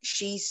think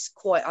she's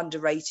quite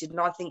underrated, and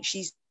I think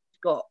she's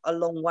got a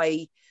long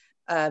way,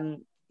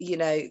 come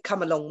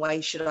a long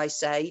way, should I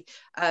say.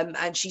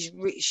 And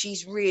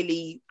she's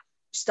really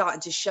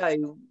starting to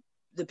show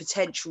the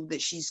potential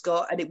that she's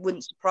got, and it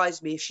wouldn't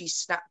surprise me if she's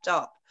snapped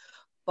up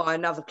by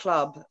another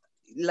club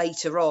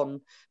later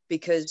on,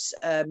 because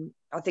I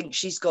think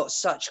she's got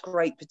such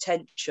great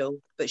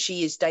potential, but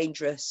she is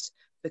dangerous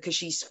because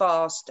she's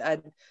fast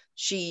and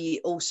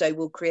she also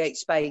will create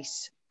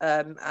space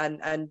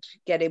and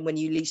get in when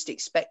you least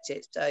expect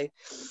it. So,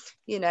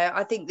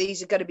 I think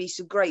these are going to be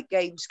some great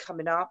games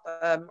coming up.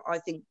 I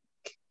think,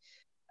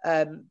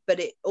 but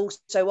it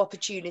also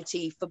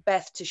opportunity for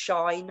Beth to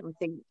shine. I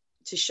think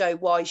to show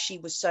why she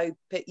was so,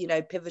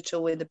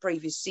 pivotal in the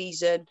previous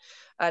season,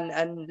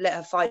 and let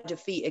her find her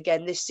feet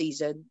again this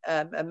season,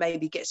 and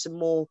maybe get some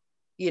more,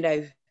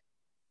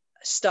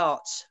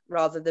 starts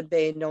rather than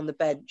being on the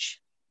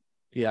bench.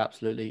 Yeah,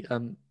 absolutely.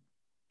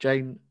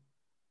 Jane,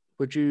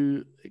 would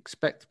you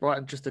expect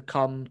Brighton just to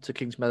come to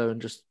Kingsmeadow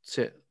and just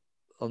sit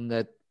on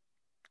their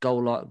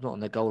goal line, not on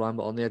their goal line,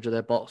 but on the edge of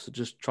their box, to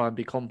just try and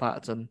be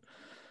compact and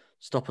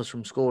stop us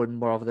from scoring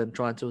rather than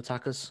trying to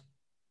attack us?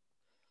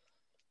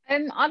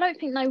 I don't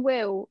think they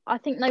will. I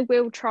think they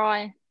will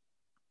try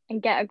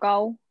and get a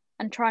goal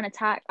and try and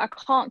attack. I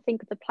can't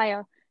think of the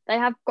player. They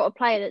have got a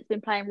player that's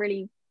been playing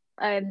really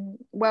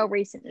well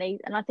recently,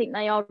 and I think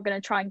they are going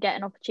to try and get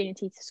an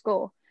opportunity to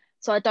score.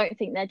 So I don't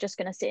think they're just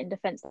going to sit in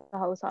defence the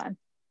whole time.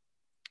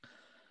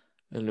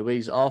 And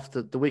Louise,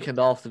 after the weekend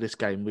after this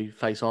game, we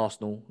face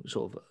Arsenal,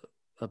 sort of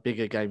a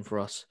bigger game for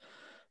us.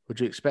 Would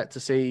you expect to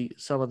see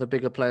some of the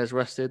bigger players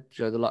rested,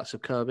 the likes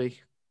of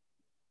Kirby?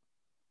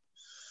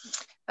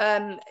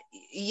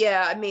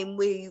 Yeah, I mean,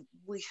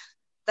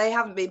 they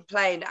haven't been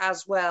playing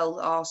as well,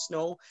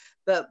 Arsenal,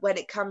 but when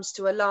it comes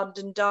to a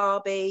London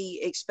derby,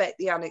 expect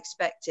the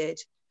unexpected.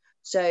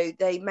 So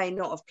they may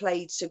not have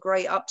played so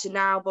great up to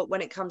now, but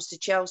when it comes to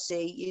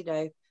Chelsea,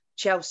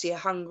 Chelsea are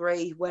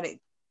hungry when it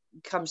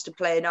comes to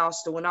playing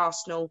Arsenal, and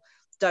Arsenal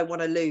don't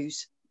want to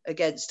lose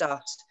against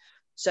us.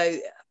 So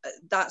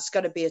that's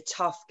going to be a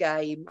tough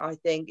game. I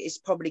think it's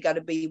probably going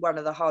to be one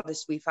of the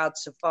hardest we've had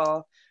so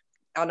far.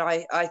 And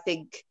I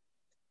think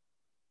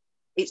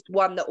it's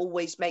one that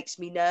always makes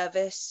me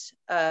nervous.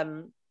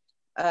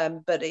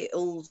 But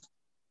it'll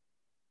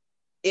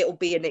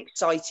be an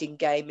exciting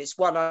game. It's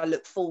one I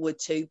look forward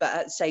to, but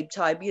at the same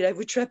time,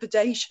 with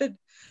trepidation.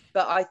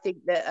 But I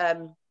think that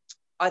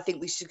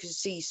we could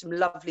see some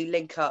lovely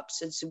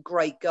link-ups and some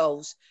great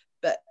goals.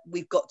 But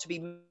we've got to be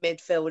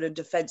midfield and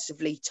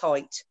defensively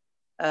tight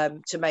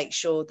to make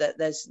sure that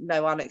there's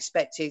no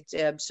unexpected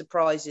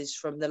surprises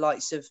from the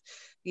likes of,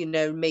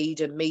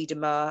 Mead and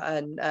Miedema.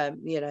 And,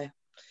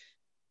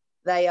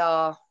 they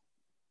are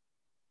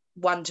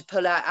one to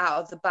pull out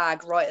of the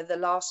bag right at the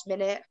last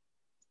minute,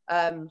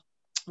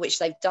 which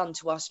they've done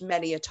to us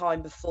many a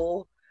time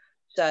before.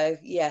 So,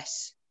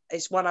 yes,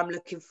 it's one I'm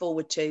looking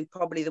forward to,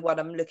 probably the one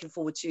I'm looking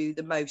forward to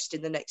the most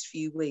in the next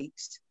few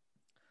weeks.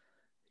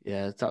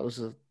 Yeah, that was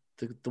the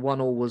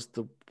 1-1 was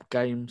the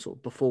game sort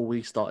of before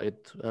we started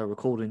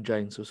recording,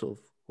 Jane, so sort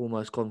of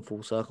almost gone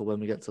full circle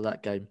when we get to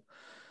that game.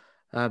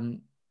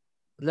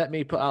 Let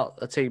me put out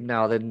a team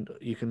now, then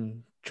you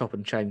can chop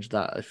and change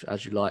that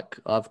as you like.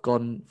 I've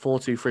gone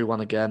 4-2-3-1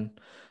 again.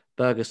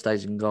 Berger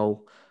stays in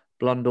goal.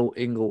 Blundell,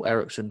 Ingle,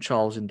 Eriksson,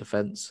 Charles in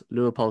defence.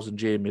 Leopold and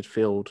G in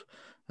midfield.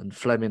 And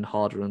Fleming,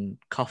 Harder and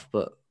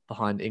Cuthbert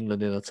behind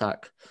England in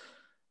attack.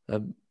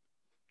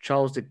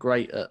 Charles did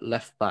great at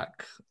left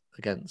back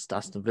against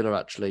Aston Villa,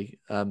 actually.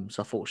 So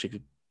I thought she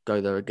could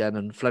go there again.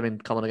 And Fleming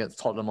coming against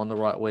Tottenham on the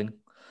right wing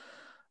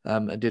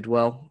and did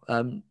well.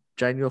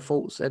 Jane, your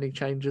thoughts? Any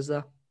changes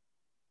there?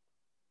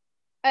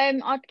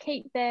 I'd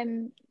keep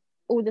them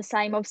all the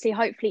same. Obviously,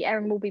 hopefully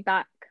Erin will be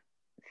back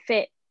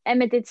fit.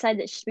 Emma did say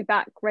that she'll be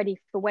back ready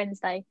for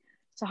Wednesday.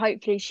 So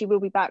hopefully she will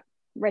be back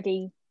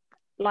ready,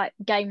 like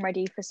game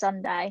ready for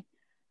Sunday.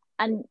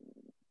 And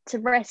to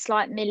rest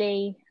like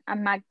Millie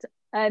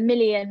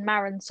and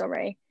Maren,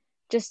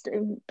 just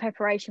in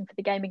preparation for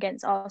the game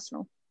against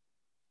Arsenal.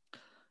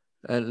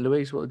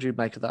 Louise, what did you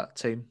make of that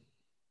team?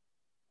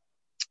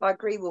 I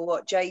agree with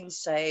what Jane's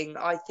saying.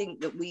 I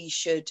think that we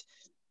should,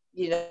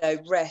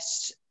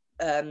 rest,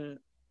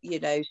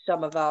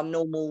 some of our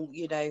normal,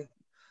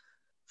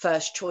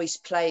 first choice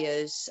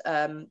players.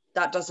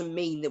 That doesn't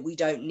mean that we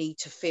don't need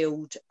to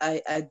field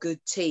a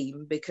good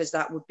team, because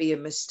that would be a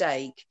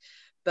mistake.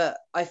 But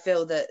I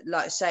feel that,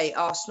 like I say,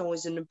 Arsenal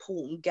is an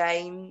important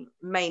game,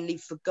 mainly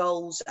for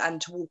goals and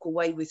to walk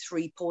away with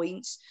 3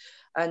 points.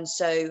 And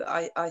so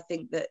I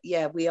think that,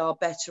 we are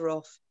better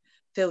off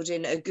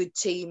fielding a good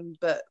team,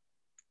 but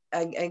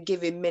and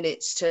giving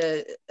minutes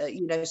to,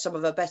 some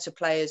of our better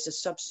players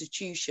as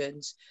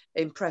substitutions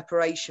in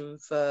preparation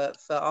for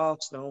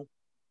Arsenal.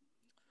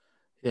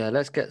 Yeah,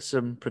 let's get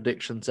some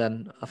predictions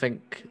then. I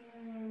think,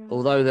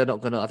 although I don't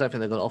think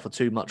they're going to offer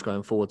too much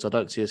going forward, so I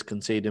don't see us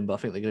conceding, but I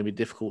think they're going to be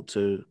difficult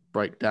to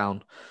break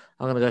down.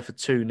 I'm going to go for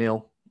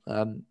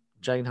 2-0.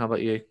 Jane, how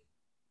about you?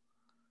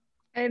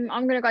 I'm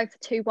going to go for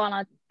 2-1.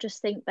 I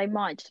just think they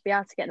might just be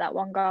able to get that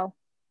one goal.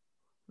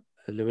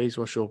 Louise,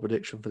 what's your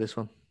prediction for this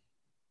one?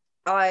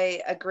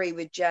 I agree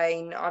with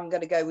Jane. I'm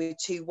going to go with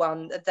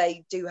 2-1.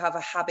 They do have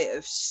a habit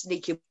of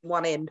sneaking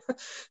one in.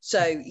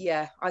 So,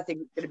 yeah, I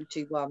think it's going to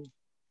be 2-1.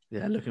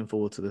 Yeah, looking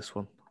forward to this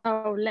one.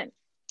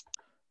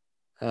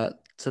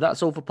 So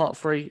that's all for part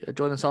 3.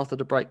 Join us after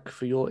the break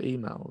for your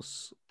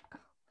emails.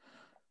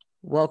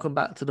 Welcome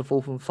back to the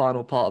fourth and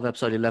final part of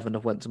episode 11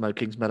 of Went to Mow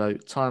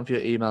Kingsmeadow. Time for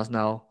your emails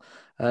now.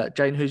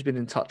 Jane, who's been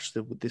in touch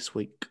this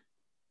week?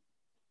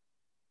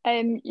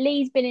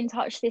 Lee's been in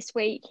touch this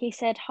week. He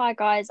said, "Hi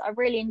guys, I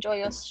really enjoy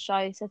your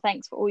show, so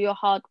thanks for all your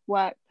hard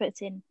work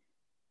in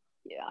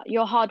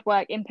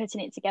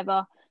putting it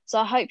together. So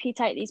I hope you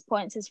take these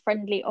points as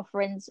friendly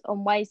offerings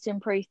on ways to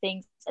improve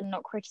things and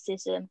not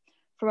criticism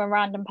from a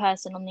random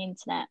person on the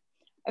internet.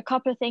 A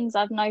couple of things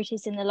I've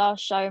noticed in the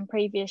last show and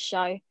previous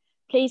show.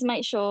 Please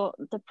make sure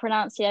the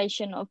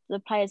pronunciation of the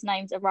players'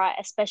 names are right,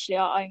 especially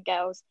our own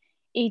girls.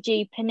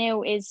 E.g.,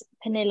 Pernille is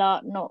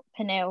Pernilla, not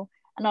Pernille,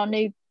 and our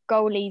new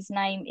goalie's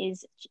name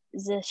is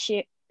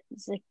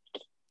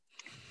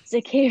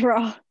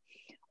Zakira.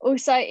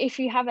 Also, if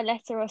you have a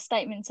letter or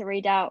statement to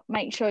read out,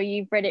 make sure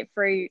you've read it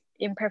through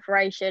in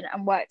preparation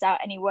and worked out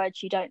any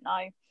words you don't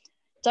know.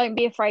 Don't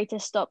be afraid to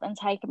stop and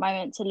take a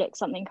moment to look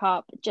something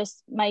up.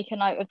 Just make a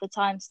note of the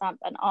timestamp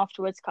and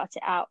afterwards cut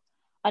it out.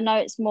 I know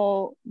it's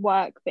more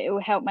work, but it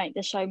will help make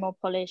the show more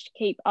polished.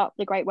 Keep up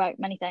the great work.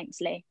 Many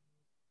thanks, Lee."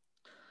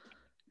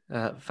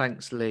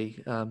 Thanks,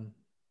 Lee.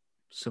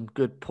 Some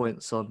good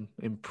points on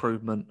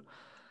improvement.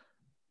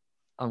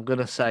 I'm going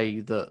to say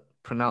that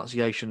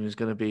pronunciation is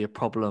going to be a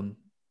problem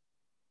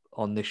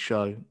on this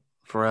show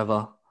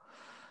forever,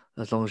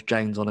 as long as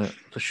Jane's on it,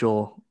 for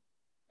sure.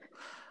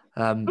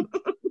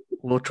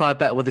 We'll try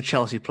better with the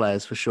Chelsea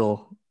players, for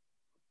sure.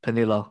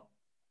 Pernilla,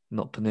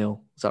 not Pernille.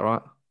 Is that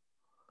right?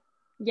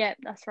 Yep,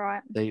 that's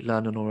right. They're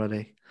learning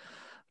already.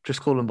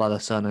 Just call them by their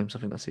surnames. I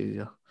think that's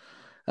easier.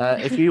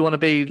 If you want to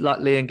be like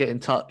Lee and get in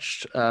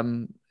touch,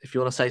 if you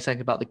want to say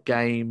something about the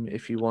game,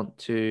 if you want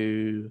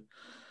to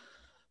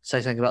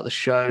say something about the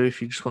show,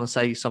 if you just want to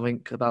say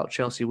something about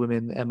Chelsea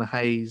women, Emma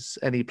Hayes,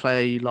 any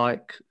player you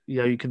like,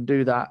 you can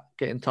do that.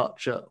 Get in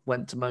touch at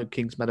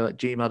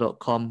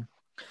wenttomowkingsmeadow@gmail.com.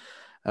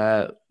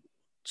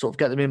 Sort of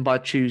get them in by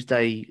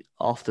Tuesday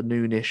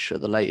afternoonish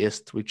at the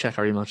latest. We check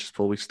our emails just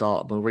before we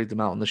start and we'll read them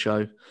out on the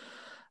show.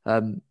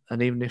 And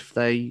even if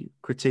they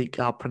critique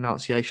our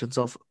pronunciations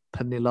of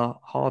Pernilla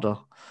harder,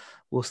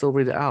 we'll still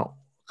read it out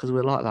because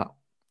we're like that.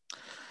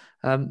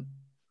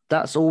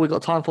 That's all we've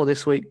got time for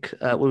this week.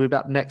 We'll be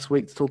back next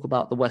week to talk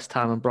about the West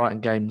Ham and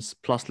Brighton games,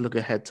 plus look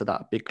ahead to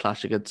that big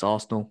clash against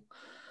Arsenal.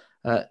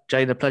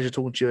 Jane, a pleasure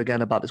talking to you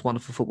again about this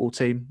wonderful football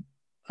team.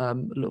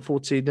 Look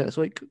forward to seeing you next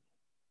week.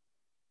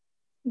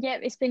 Yeah,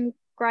 it's been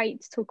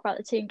great to talk about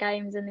the 2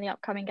 games and the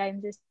upcoming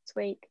games this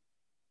week.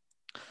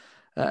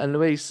 And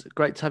Louise,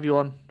 great to have you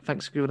on.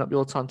 Thanks for giving up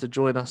your time to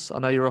join us. I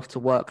know you're off to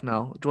work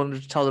now. Do you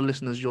want to tell the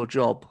listeners your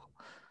job?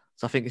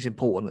 So I think it's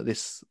important at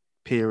this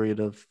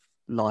period of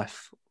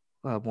life,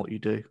 what you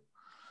do.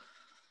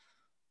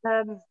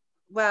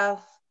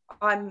 Well,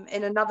 I'm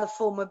in another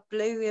form of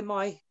blue in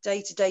my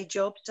day-to-day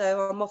job.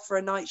 So I'm off for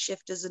a night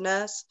shift as a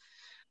nurse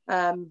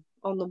on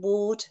the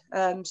ward.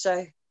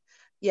 So,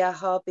 yeah,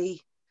 I'll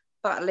be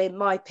battling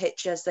my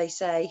pitch, as they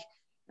say.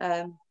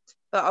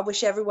 But I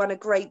wish everyone a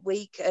great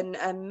week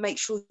and make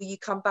sure you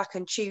come back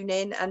and tune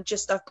in. And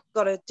I've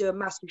got to do a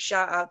massive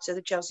shout out to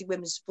the Chelsea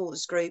Women's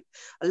Supporters Group.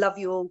 I love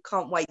you all.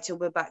 Can't wait till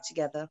we're back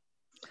together.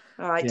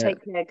 All right,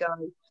 Take care,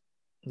 guys.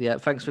 Yeah,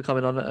 thanks for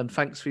coming on and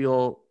thanks for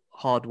your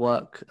hard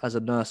work as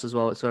a nurse as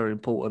well. It's very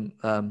important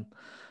that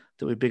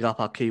we big up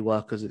our key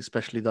workers,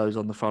 especially those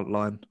on the front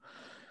line.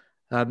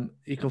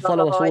 You can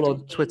follow us all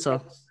on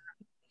Twitter.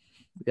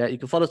 Yeah, you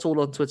can follow us all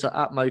on Twitter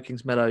at Mo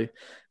Kingsmeadow,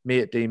 me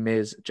at Dean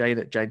Mears, Jane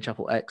at Jane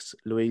Chapel X,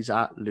 Louise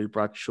at Lou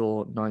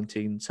Bradshaw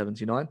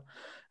 1979.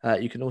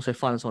 You can also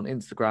find us on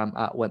Instagram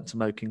at Went to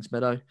Mo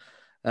Kingsmeadow.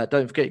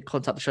 Don't forget to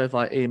contact the show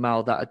via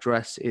email. That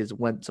address is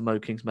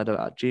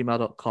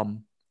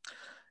wenttomokingsmeadow@gmail.com.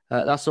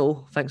 That's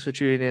all. Thanks for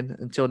tuning in.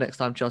 Until next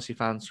time, Chelsea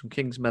fans, from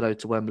Kingsmeadow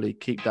to Wembley,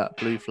 keep that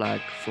blue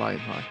flag flying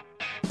high.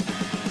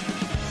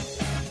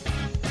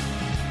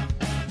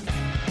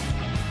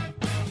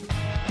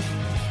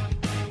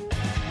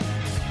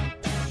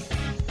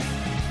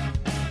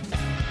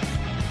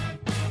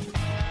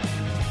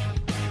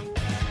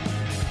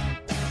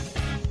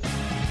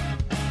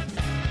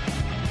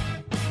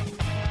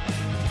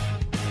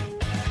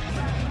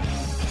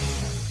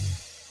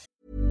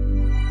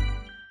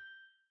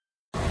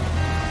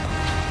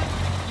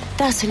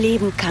 Das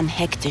Leben kann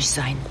hektisch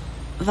sein.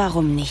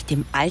 Warum nicht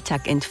dem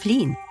Alltag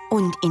entfliehen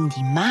und in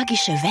die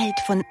magische Welt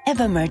von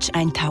Evermerge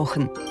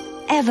eintauchen?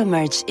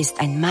 Evermerge ist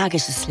ein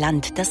magisches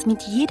Land, das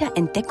mit jeder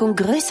Entdeckung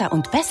größer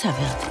und besser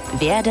wird.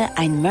 Werde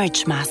ein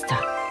Merge Master.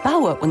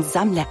 Baue und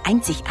sammle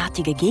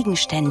einzigartige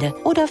Gegenstände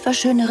oder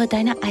verschönere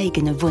deine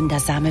eigene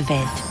wundersame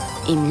Welt.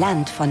 Im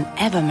Land von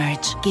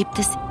Evermerge gibt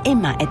es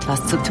immer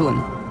etwas zu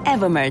tun.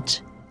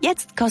 Evermerge.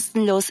 Jetzt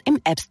kostenlos im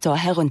App Store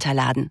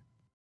herunterladen.